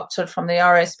we adopted from the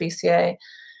RSPCA.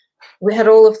 We had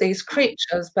all of these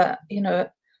creatures, but you know,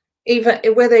 even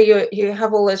whether you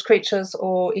have all those creatures,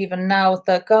 or even now with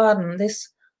the garden, there's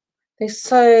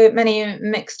so many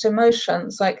mixed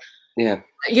emotions. Like,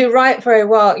 you write very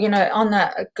well, you know, on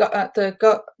that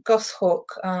the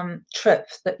Goshawk trip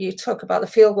that you talk about, the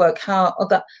fieldwork, how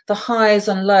the highs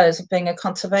and lows of being a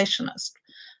conservationist.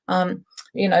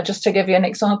 You know, just to give you an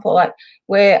example, like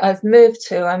where I moved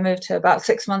to about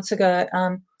 6 months ago,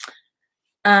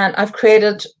 and I've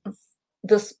created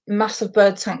this massive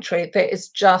bird sanctuary. There is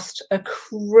just a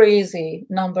crazy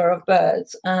number of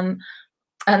birds, and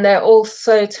they're all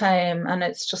so tame, and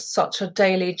it's just such a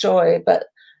daily joy. But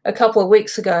a couple of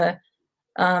weeks ago,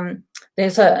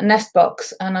 there's a nest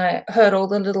box, and I heard all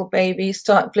the little babies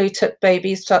blue-tip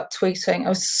babies start tweeting. I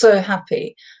was so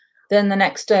happy. Then the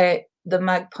next day, the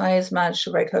magpies managed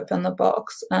to break open the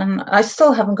box, and I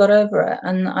still haven't got over it.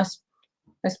 And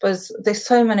I suppose there's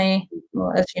so many,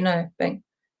 well, as you know, being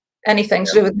anything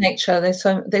to do with nature,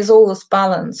 there's all this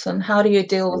balance, and how do you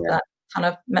deal with that kind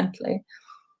of mentally?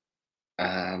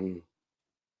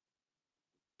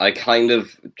 I kind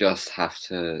of just have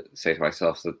to say to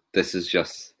myself that this is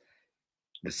just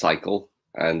the cycle,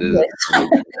 and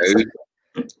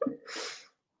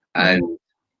and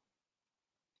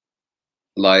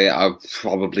like I'll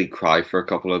probably cry for a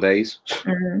couple of days,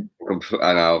 and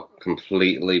I'll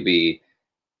completely be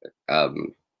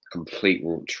complete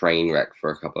train wreck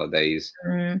for a couple of days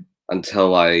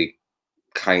until I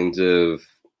kind of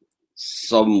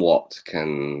somewhat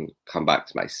can come back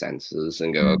to my senses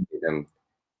and go, okay, then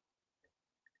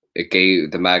it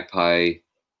gave the magpie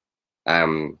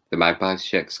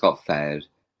chicks got fed.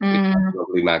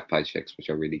 Lovely magpie chicks, which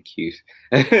are really cute.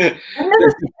 I've never seen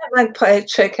a magpie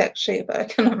chick actually,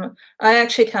 but I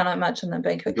actually can't imagine them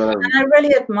being cute. And I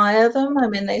really admire them. I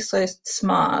mean, they're so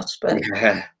smart. But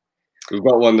yeah, we've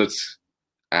got one that's,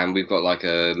 we've got like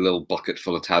a little bucket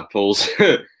full of tadpoles,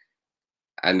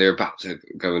 and they're about to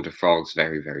go into frogs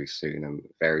very, very soon. I'm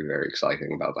very, very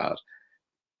exciting about that.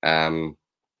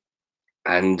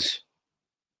 And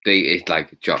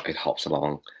it hops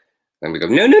along, and we go,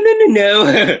 no, no, no, no,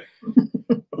 no.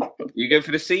 You go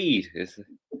for the seed.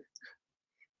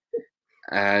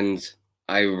 And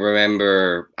I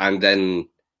remember, and then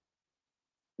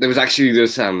there was actually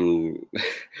this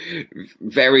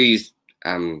very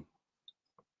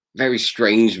very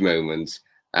strange moment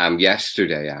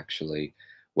yesterday, actually,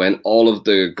 when all of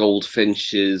the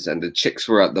goldfinches and the chicks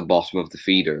were at the bottom of the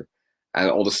feeder, and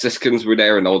all the siskins were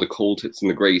there, and all the coal tits and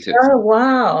the grey tits. Oh,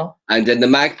 wow. And then the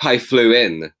magpie flew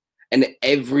in, and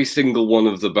every single one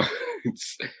of the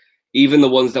birds, even the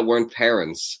ones that weren't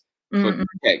parents for the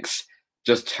chicks,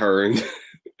 just turned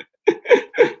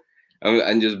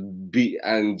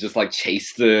and just like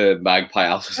chase the magpie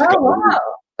out of the Oh, wow.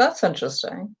 That's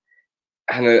interesting.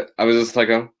 And I was just like,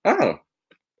 oh.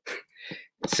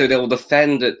 So they'll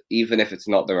defend it even if it's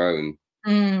not their own.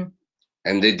 And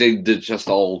they just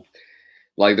all,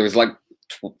 like, there was like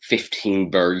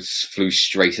 15 birds flew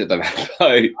straight at the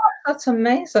magpie. Oh, that's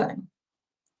amazing.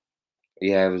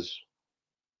 Yeah, it was,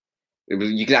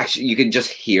 you could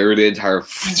just hear the entire,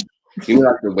 you know,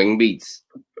 like the wing beats.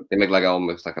 They make like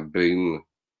almost like a boom,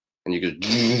 and you could,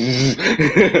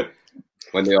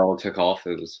 when they all took off,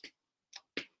 it was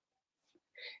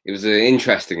an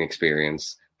interesting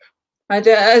experience. It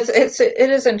is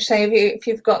interesting if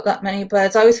you've got that many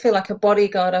birds. I always feel like a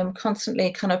bodyguard. I'm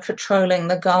constantly kind of patrolling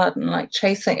the garden, like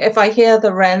chasing. If I hear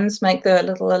the wrens make their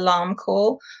little alarm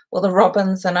call, or the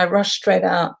robins, then I rush straight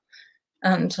out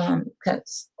and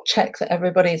check that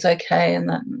everybody's okay, and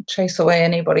then chase away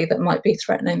anybody that might be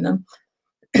threatening them.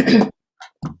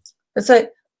 So,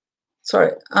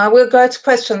 sorry, we'll go to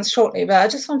questions shortly, but I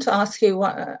just want to ask you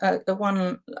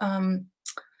one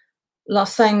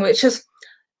last thing, which is,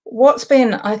 what's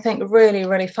been, I think, really,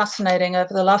 really fascinating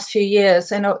over the last few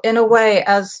years, in a way,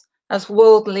 as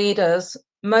world leaders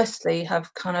mostly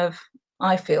have kind of,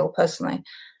 I feel personally,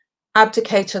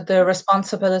 abdicated their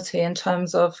responsibility in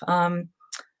terms of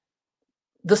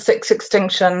the sixth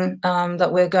extinction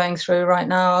that we're going through right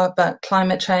now, about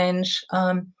climate change,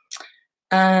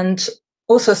 and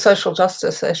also social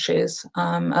justice issues,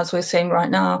 as we're seeing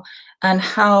right now, and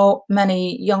how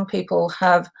many young people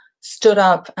have stood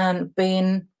up and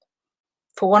been,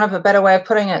 for want of a better way of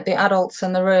putting it, the adults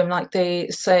in the room, like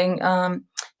saying,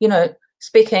 you know,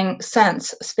 speaking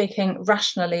sense, speaking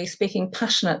rationally, speaking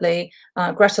passionately.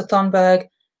 Greta Thunberg,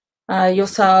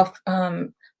 yourself,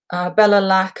 Bella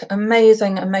Lack,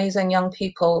 amazing, amazing young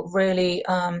people, really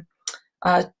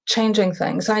changing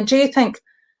things. I mean, do you think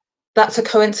that's a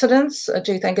coincidence?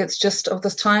 Do you think it's just of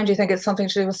this time? Do you think it's something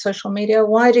to do with social media?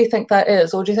 Why do you think that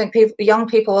is? Or do you think young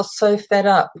people are so fed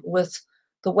up with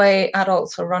the way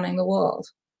adults are running the world?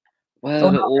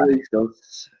 Well, it always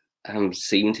does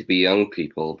seem to be young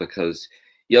people, because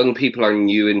young people are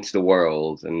new into the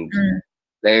world, and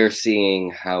they're seeing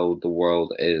how the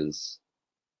world is,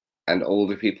 and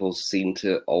older people seem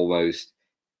to almost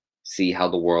see how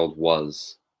the world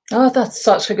was. Oh, that's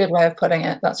such a good way of putting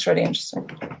it. That's really interesting.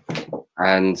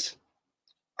 And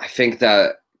I think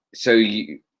that, so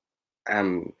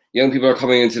young people are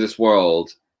coming into this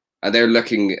world, and they're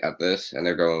looking at this and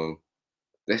they're going,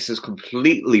 this is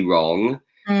completely wrong.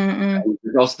 And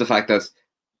there's also the fact that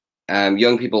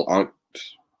young people aren't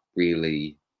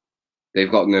really, they've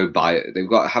got no bias,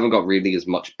 haven't got really as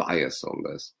much bias on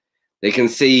this. They can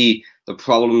see the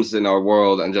problems in our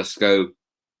world and just go,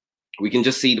 we can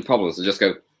just see the problems and just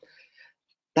go,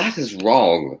 that is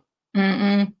wrong.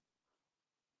 And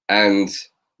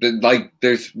like,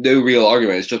 there's no real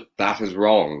argument. It's just, that is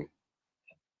wrong.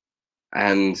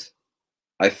 And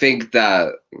I think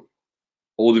that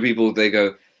older people, they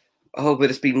go, oh, but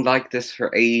it's been like this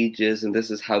for ages, and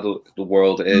this is how the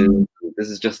world is. This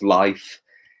is just life.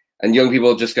 And young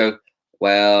people just go,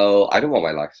 well, I don't want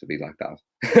my life to be like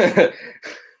that.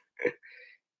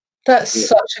 That's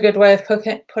such a good way of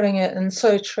putting it, and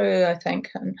so true, I think.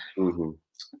 And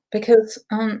because,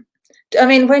 I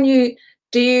mean,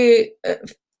 do you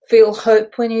feel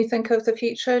hope when you think of the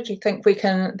future? Do you think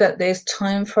that there's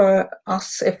time for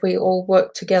us if we all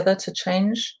work together to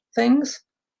change things?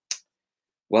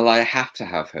 Well, I have to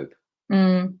have hope.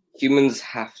 Humans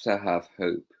have to have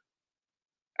hope.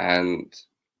 And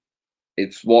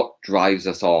it's what drives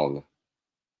us on.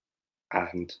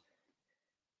 And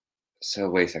so,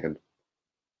 wait a second.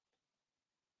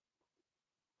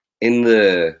 In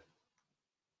the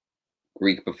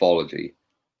Greek mythology,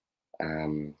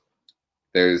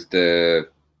 there's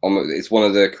it's one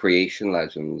of the creation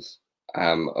legends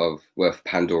with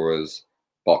Pandora's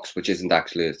box, which isn't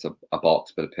actually a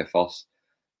box, but a pithos.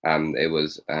 It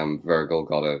was Virgil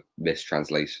got a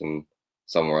mistranslation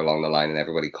somewhere along the line, and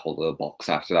everybody called it a box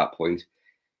after that point,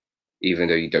 even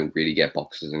though you don't really get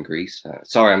boxes in Greece.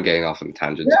 Sorry, I'm getting off on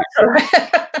tangents.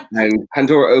 And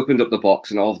Pandora opened up the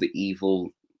box, and all of the evil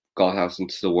got out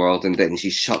into the world, and then she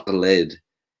shut the lid.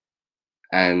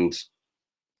 And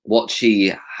what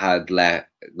she had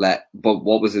but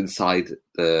what was inside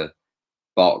the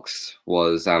box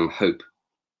was hope.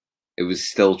 It was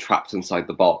still trapped inside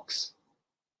the box.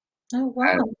 Oh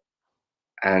wow!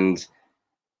 And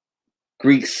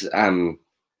Greeks, I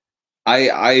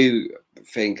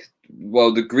think,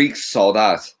 well, the Greeks saw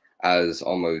that as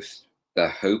almost the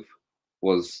hope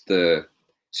was the.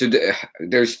 So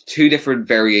there's two different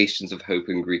variations of hope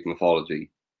in Greek mythology,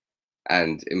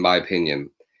 and in my opinion,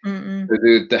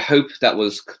 the hope that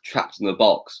was trapped in the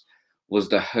box was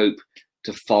the hope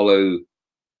to follow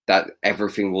that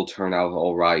everything will turn out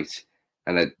all right,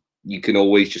 and that you can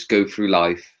always just go through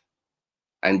life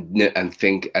and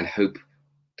think and hope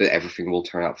that everything will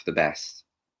turn out for the best,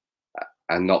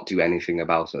 and not do anything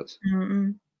about it.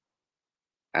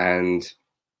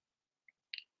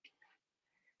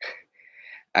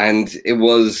 And it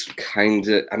was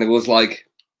it was like,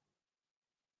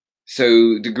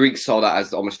 so the Greeks saw that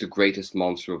as almost the greatest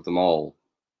monster of them all,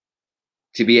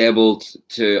 to be able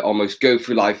to almost go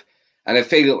through life. And I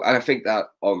think that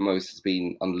almost has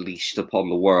been unleashed upon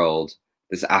the world,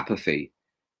 this apathy,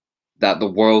 that the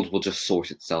world will just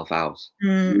sort itself out.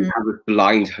 You have a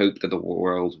blind hope that the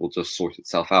world will just sort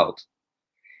itself out.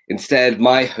 Instead,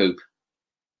 my hope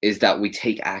is that we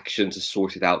take action to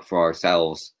sort it out for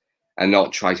ourselves, and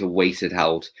not try to wait it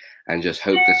out and just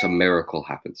hope that some miracle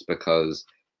happens, because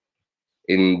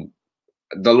in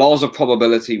the laws of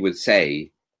probability would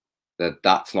say that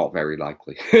that's not very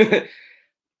likely.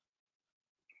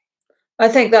 I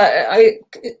think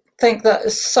that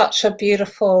is such a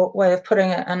beautiful way of putting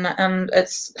it, and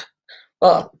it's,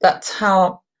 well, that's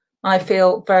how I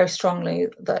feel very strongly,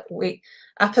 that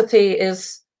apathy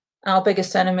is our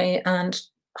biggest enemy and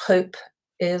hope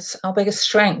is our biggest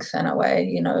strength in a way.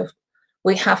 You know,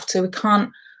 we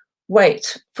can't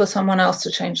wait for someone else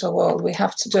to change the world. We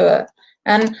have to do it.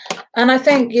 And I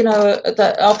think, you know,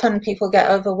 that often people get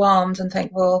overwhelmed and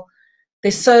think, well,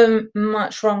 there's so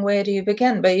much wrong. Where do you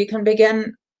begin? But you can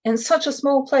begin in such a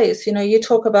small place. You know, you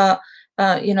talk about,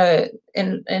 you know,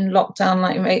 in lockdown,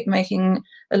 like making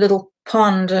a little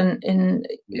pond, and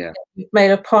you've made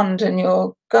a pond in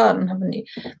your garden, haven't you?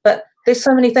 But there's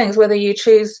so many things, whether you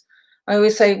choose, I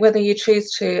always say, whether you choose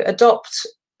to adopt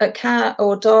a cat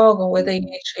or dog, or whether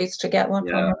you choose to get one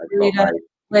from a breeder,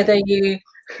 whether you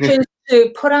choose to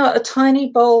put out a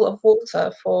tiny bowl of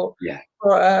water for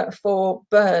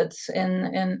birds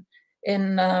in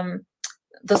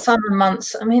the summer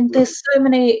months. I mean, there's so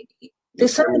many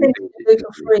things to do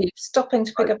for free. Stopping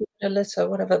to pick up a litter,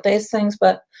 whatever. There's things,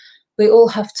 but we all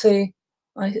have to.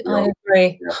 I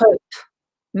agree. Hope,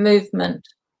 movement.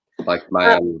 Like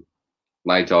my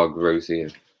dog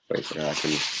Rosie. Wait, I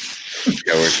can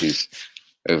go where she's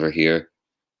over here.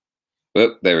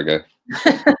 Oh, there we go.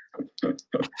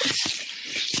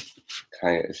 She's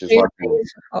like,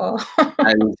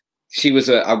 and she was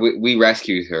we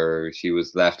rescued her. She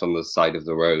was left on the side of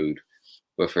the road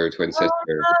with her twin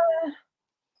sister,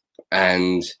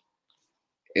 and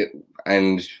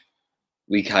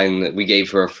we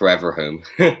gave her a forever home,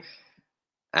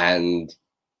 and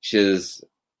she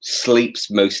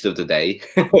sleeps most of the day.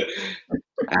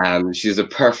 She's a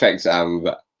perfect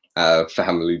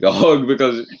family dog,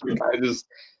 because she kind of just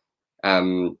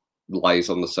lies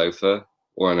on the sofa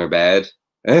or on her bed.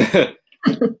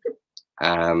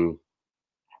 And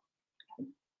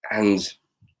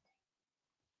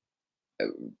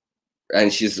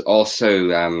and she's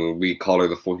also we call her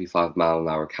the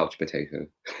 45-mile-an-hour couch potato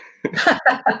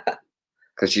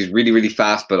because she's really, really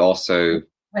fast, but also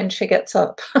when she gets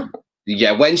up.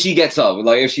 Yeah, when she gets up,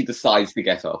 like if she decides to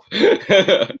get up.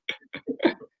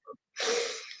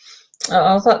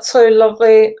 Oh, that's so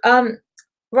lovely.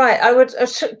 Right, I would.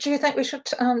 Do you think we should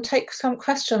take some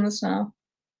questions now?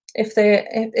 If there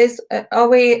is, are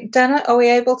we, Dana? Are we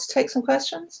able to take some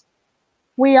questions?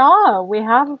 We are. We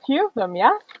have a few of them.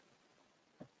 Yeah.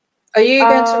 Are you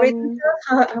going to read them?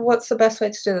 What's the best way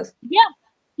to do this?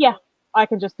 Yeah, I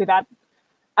can just do that.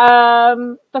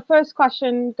 The first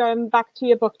question, going back to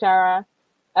your book, Dara,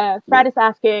 Fred is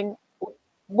asking,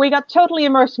 we got totally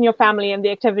immersed in your family and the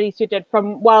activities you did,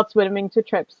 from wild swimming to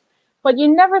trips, but you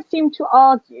never seem to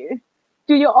argue.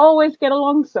 Do you always get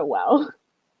along so well?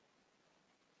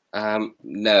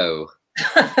 No.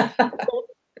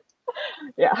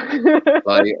 Yeah.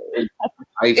 Like,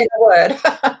 In a word.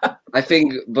 I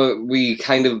think, but we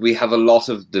have a lot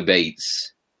of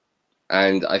debates,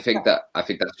 and I think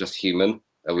that's just human.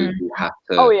 That we have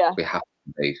to. We have to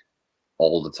debate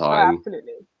all the time. Oh,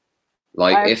 absolutely.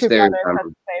 Like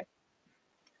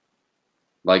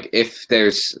if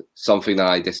there's something that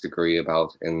I disagree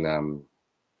about in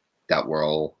that we're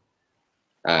all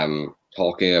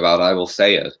talking about, I will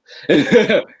say it.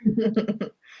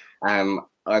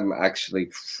 I'm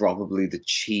actually probably the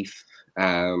chief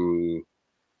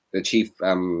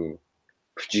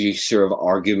producer of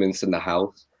arguments in the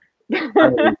house.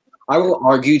 I will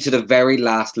argue to the very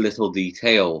last little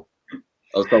detail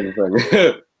of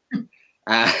something.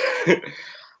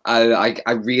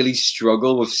 I really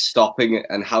struggle with stopping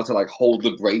and how to like hold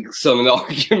the brakes on an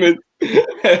argument.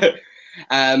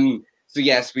 So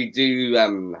yes, we do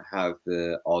have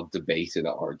the odd debate and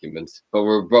argument, but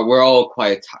we're all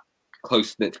quite a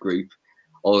close-knit group,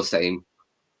 all the same.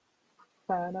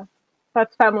 Fair enough.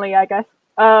 That's family, I guess.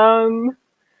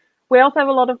 We also have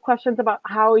a lot of questions about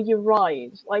how you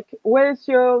ride. Like, where's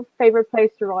your favorite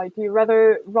place to ride? Do you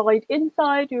rather ride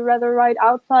inside? Do you rather ride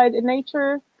outside in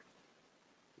nature?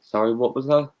 Sorry, what was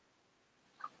that?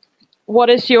 What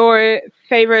is your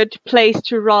favorite place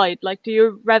to ride? Like, do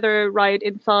you rather ride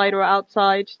inside or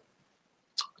outside?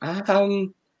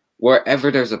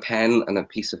 Wherever there's a pen and a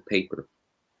piece of paper.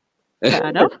 Fair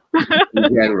enough.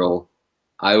 In general,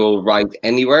 I will write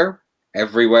anywhere,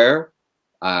 everywhere.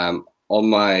 On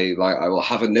my, like, I will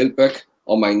have a notebook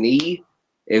on my knee.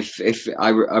 If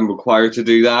I'm required to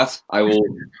do that, I will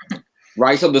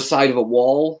write on the side of a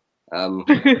wall. Put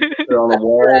it on a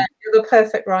wall. You're the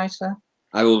perfect writer.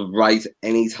 I will write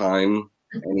anytime,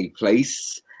 any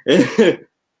place. And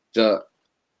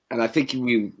I think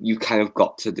you kind of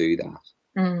got to do that.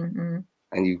 Mm-hmm.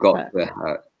 And you've got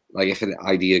to, like, if an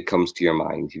idea comes to your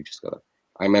mind, you just got to.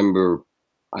 I remember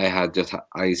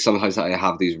sometimes I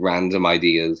have these random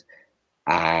ideas,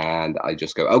 and I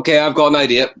just go, okay, I've got an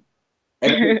idea.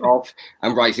 Everything's off.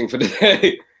 I'm writing for the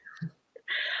day.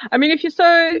 I mean, if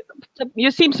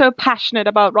you seem so passionate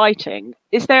about writing,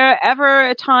 is there ever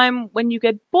a time when you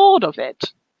get bored of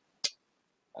it?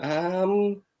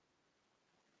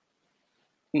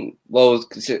 Well,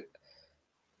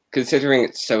 considering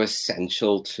it's so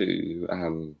essential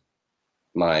to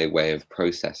my way of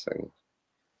processing,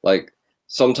 like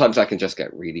sometimes I can just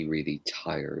get really, really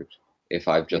tired if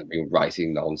I've just been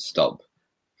writing non-stop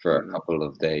for a couple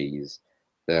of days.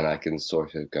 Then I can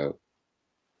sort of go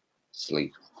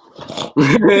sleep.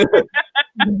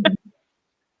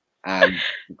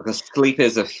 Because sleep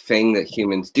is a thing that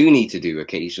humans do need to do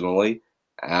occasionally.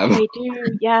 They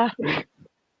do, yeah.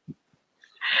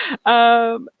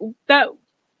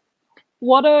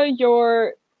 What are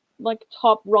your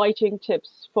top writing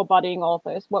tips for budding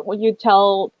authors? What would you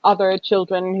tell other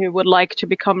children who would like to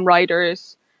become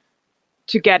writers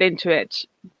to get into it,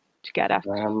 to get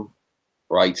after?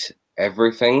 Write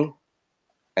everything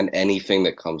and anything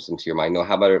that comes into your mind, no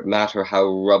matter how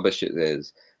rubbish it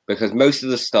is, because most of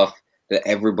the stuff that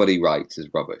everybody writes is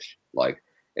rubbish. Like,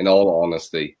 in all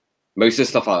honesty, most of the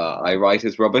stuff I write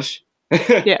is rubbish.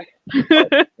 Yeah.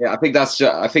 Yeah, I think that's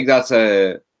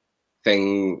a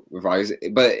thing with writers.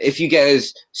 But if you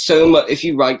if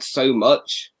you write so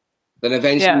much, then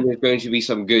eventually there's going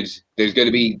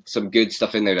to be some good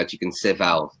stuff in there that you can sieve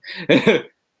out.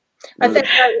 I think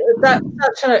that's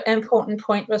such an important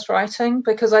point with writing,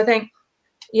 because I think,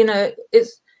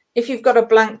 if you've got a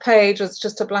blank page, it's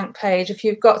just a blank page. If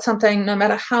you've got something, no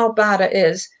matter how bad it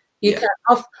is, you can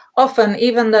often,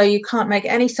 even though you can't make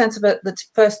any sense of it the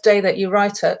first day that you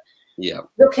write it,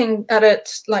 looking at it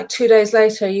like 2 days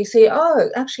later, you see, oh,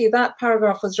 actually that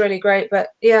paragraph was really great, but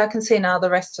I can see now the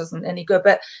rest isn't any good.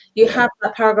 But you have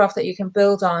that paragraph that you can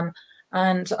build on.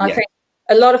 And I think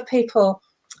a lot of people,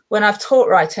 when I've taught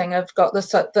writing, have got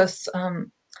this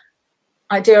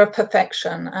idea of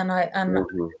perfection, and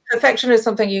perfection is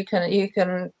something you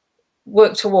can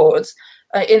work towards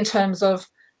in terms of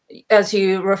as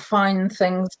you refine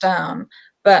things down,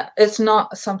 but it's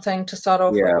not something to start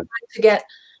off with. To get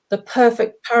the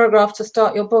perfect paragraph to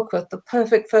start your book with, the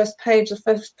perfect first page,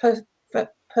 the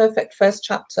perfect first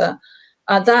chapter,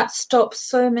 that stops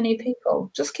so many people.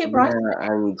 Just keep writing,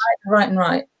 and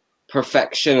write.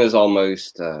 Perfection is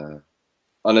almost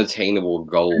unattainable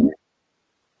goal,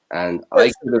 and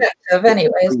I could have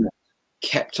anyways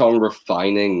kept on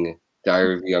refining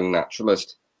Diary of a Young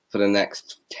Naturalist for the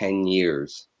next 10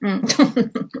 years and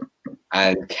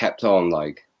kept on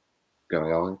like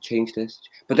going, oh, change this,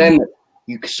 but then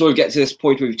you sort of get to this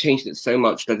point where you've changed it so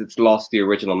much that it's lost the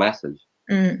original message.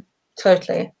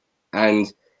 Totally.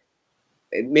 And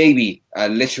it may be a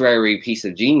literary piece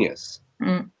of genius,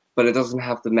 but it doesn't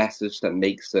have the message that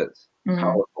makes it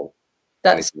powerful.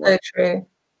 That's so true.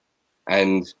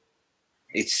 And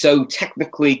it's so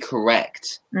technically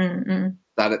correct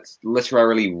that it's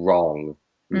literally wrong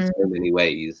in so many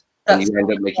ways. And you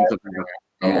end up making something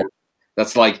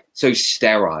that's like so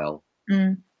sterile.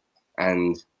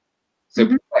 And so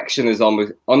perfection is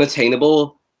almost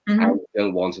unattainable, and you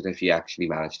don't want it if you actually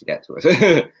manage to get to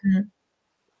it.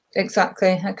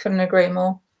 Exactly. I couldn't agree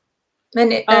more.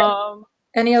 Any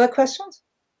other questions?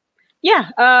 Yeah,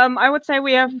 I would say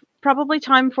we have probably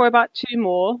time for about 2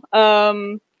 more.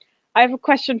 I have a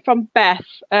question from Beth,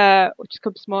 which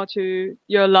comes more to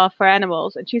your love for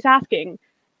animals, and she's asking,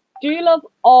 do you love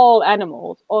all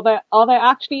animals, or are there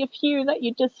actually a few that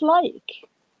you dislike?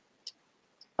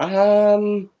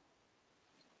 Is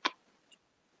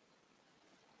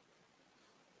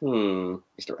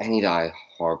there any that I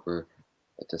harbor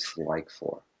a dislike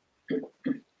for?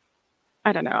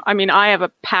 I don't know. I mean, I have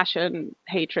a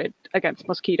hatred against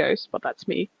mosquitoes, but that's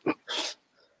me.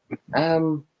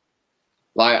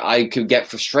 Like, I could get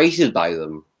frustrated by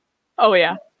them. Oh,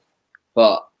 yeah.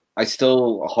 But I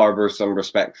still harbor some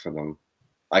respect for them.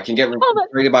 I can get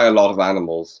frustrated by a lot of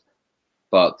animals,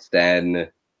 but then...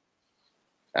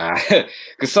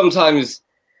 because sometimes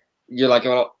you're like,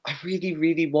 oh, I really,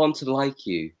 really want to like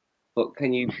you, but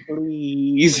can you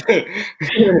please...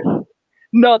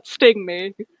 not sting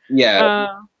me?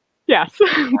 Yeah. Yes.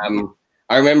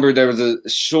 I remember there was a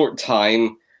short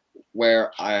time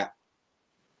where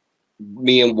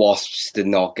me and wasps did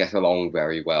not get along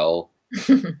very well.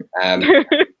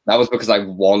 That was because I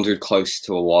wandered close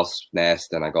to a wasp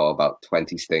nest and I got about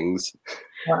 20 stings.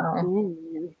 Wow.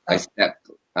 I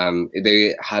stepped.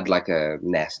 They had like a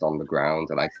nest on the ground,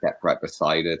 and I stepped right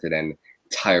beside it, and then an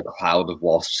entire cloud of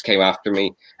wasps came after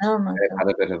me. Oh my God. Had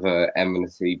a bit of an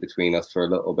enmity between us for a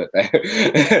little bit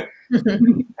there.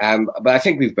 But I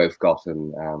think we've both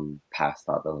gotten past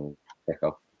that little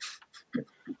hiccup.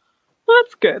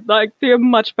 That's good. Like, you're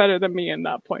much better than me in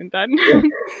that point then.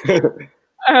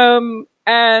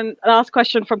 And last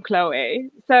question from Chloe.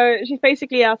 So she's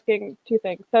basically asking 2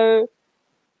 things. So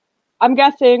I'm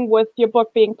guessing with your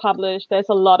book being published, there's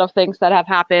a lot of things that have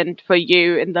happened for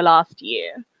you in the last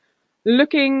year.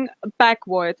 Looking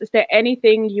backwards, is there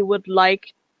anything you would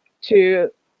like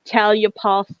to tell your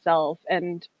past self?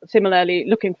 And similarly,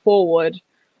 looking forward,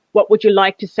 what would you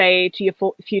like to say to your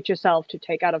future self to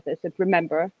take out of this and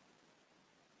remember?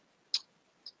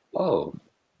 Oh,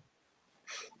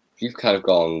 you've kind of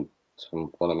gone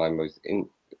to one of my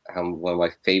one of my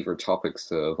favorite topics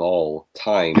of all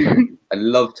time. I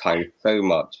love time so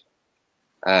much.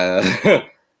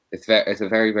 It's a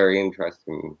very, very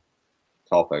interesting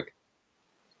topic.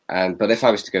 But if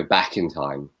I was to go back in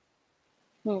time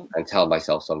and tell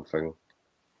myself something,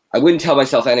 I wouldn't tell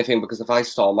myself anything, because if I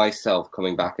saw myself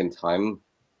coming back in time,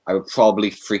 I would probably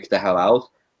freak the hell out.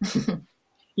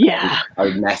 Yeah. I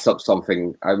would mess up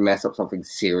something. I would mess up something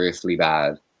seriously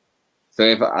bad. So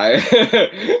if I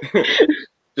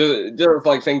just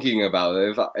like thinking about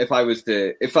it, if I was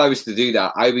to do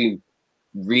that, I'd be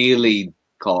really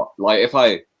caught. Like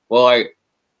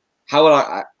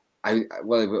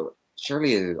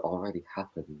surely it already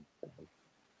happened.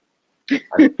 I'm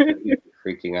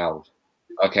freaking out.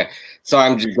 Okay, so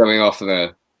I'm just going off on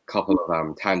a couple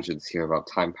of tangents here about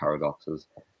time paradoxes.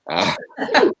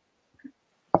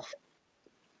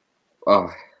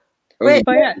 Wait,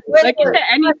 but yeah, like, is there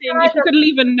anything, if you could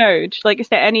leave a note, like, is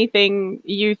there anything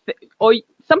or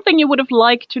something you would have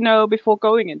liked to know before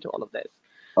going into all of this?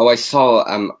 Oh, I saw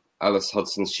Alice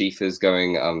Hudson Schieffer's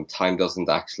going, time doesn't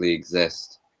actually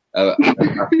exist. Oh,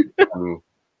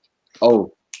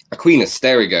 Aquinas,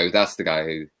 there we go. That's the guy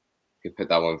who put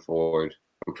that one forward.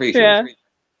 I'm pretty sure.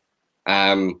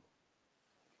 Yeah.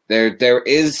 There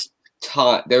is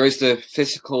time. There is the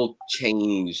physical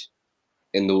change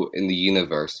in the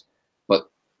universe, but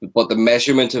the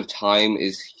measurement of time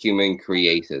is human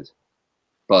created.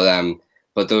 But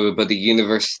the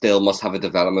universe still must have a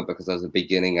development because there's a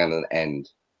beginning and an end.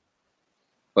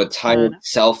 But time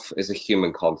itself is a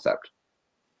human concept.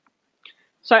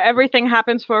 So everything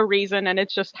happens for a reason, and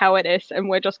it's just how it is, and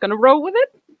we're just gonna roll with it?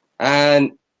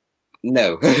 And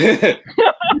no.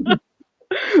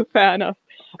 Fair enough.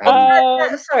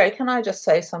 Sorry, can I just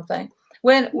say something?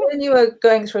 When you were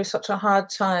going through such a hard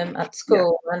time at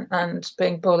school and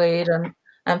being bullied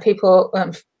and people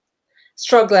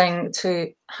struggling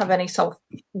to have any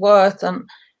self-worth, and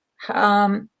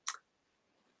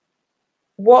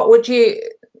what would you,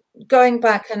 going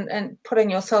back and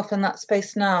putting yourself in that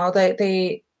space now,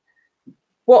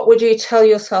 what would you tell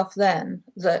yourself then?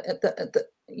 That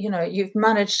you know, you've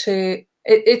managed to.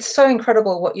 It's so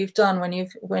incredible what you've done when you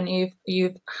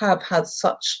have had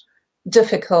such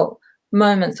difficult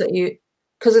moments that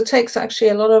because it takes actually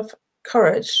a lot of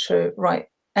courage to write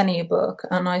any book,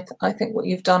 and I think what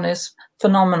you've done is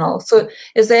phenomenal. So,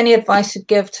 is there any advice you'd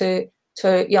give to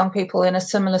young people in a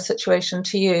similar situation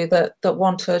to you that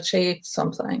want to achieve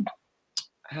something?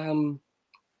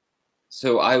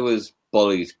 So I was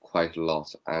bullied quite a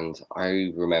lot, and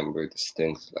I remember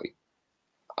distinctly.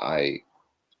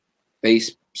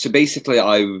 So basically,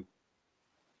 I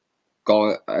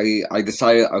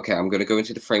decided, okay, I'm going to go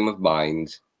into the frame of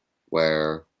mind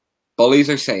where bullies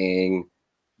are saying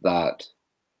that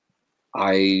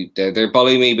they're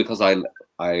bullying me because I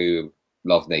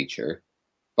love nature,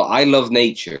 but I love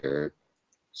nature,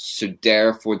 so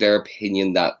therefore their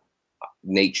opinion that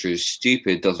nature is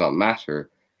stupid does not matter.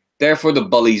 Therefore, the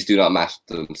bullies do not matter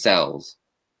to themselves,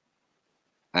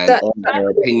 and all their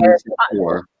opinions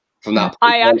from that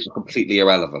point on are completely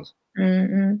irrelevant.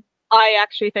 I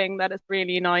actually think that is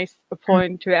really nice a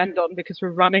point to end on, because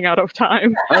we're running out of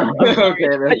time. Okay,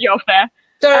 then. You're off there.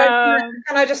 Dara,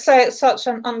 can I just say it's such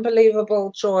an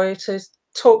unbelievable joy to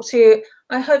talk to you.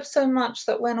 I hope so much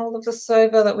that when all of this is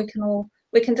over, that we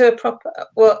can do a proper,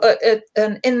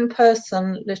 an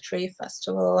in-person literary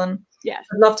festival. And yes,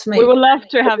 I'd love to meet. We would love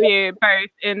to have you both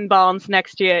in Barnes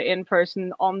next year in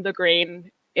person, on the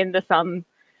green, in the sun,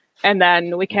 and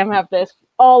then we can have this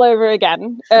all over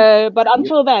again. But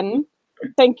until then,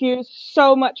 thank you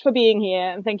so much for being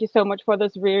here, and thank you so much for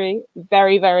this really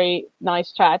very, very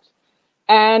nice chat.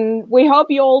 And we hope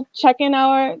you all check in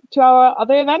to our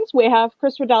other events. We have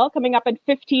Chris Riddell coming up in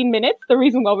 15 minutes. The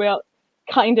reason why we're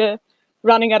kind of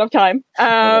running out of time.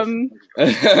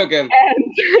 Okay.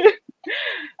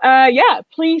 And yeah,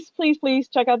 please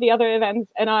check out the other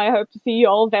events, and I hope to see you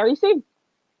all very soon.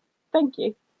 Thank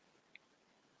you.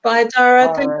 Bye, Dara.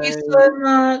 Bye. Thank you so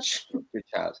much. Good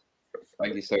chat.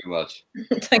 Thank you so much.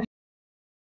 Thank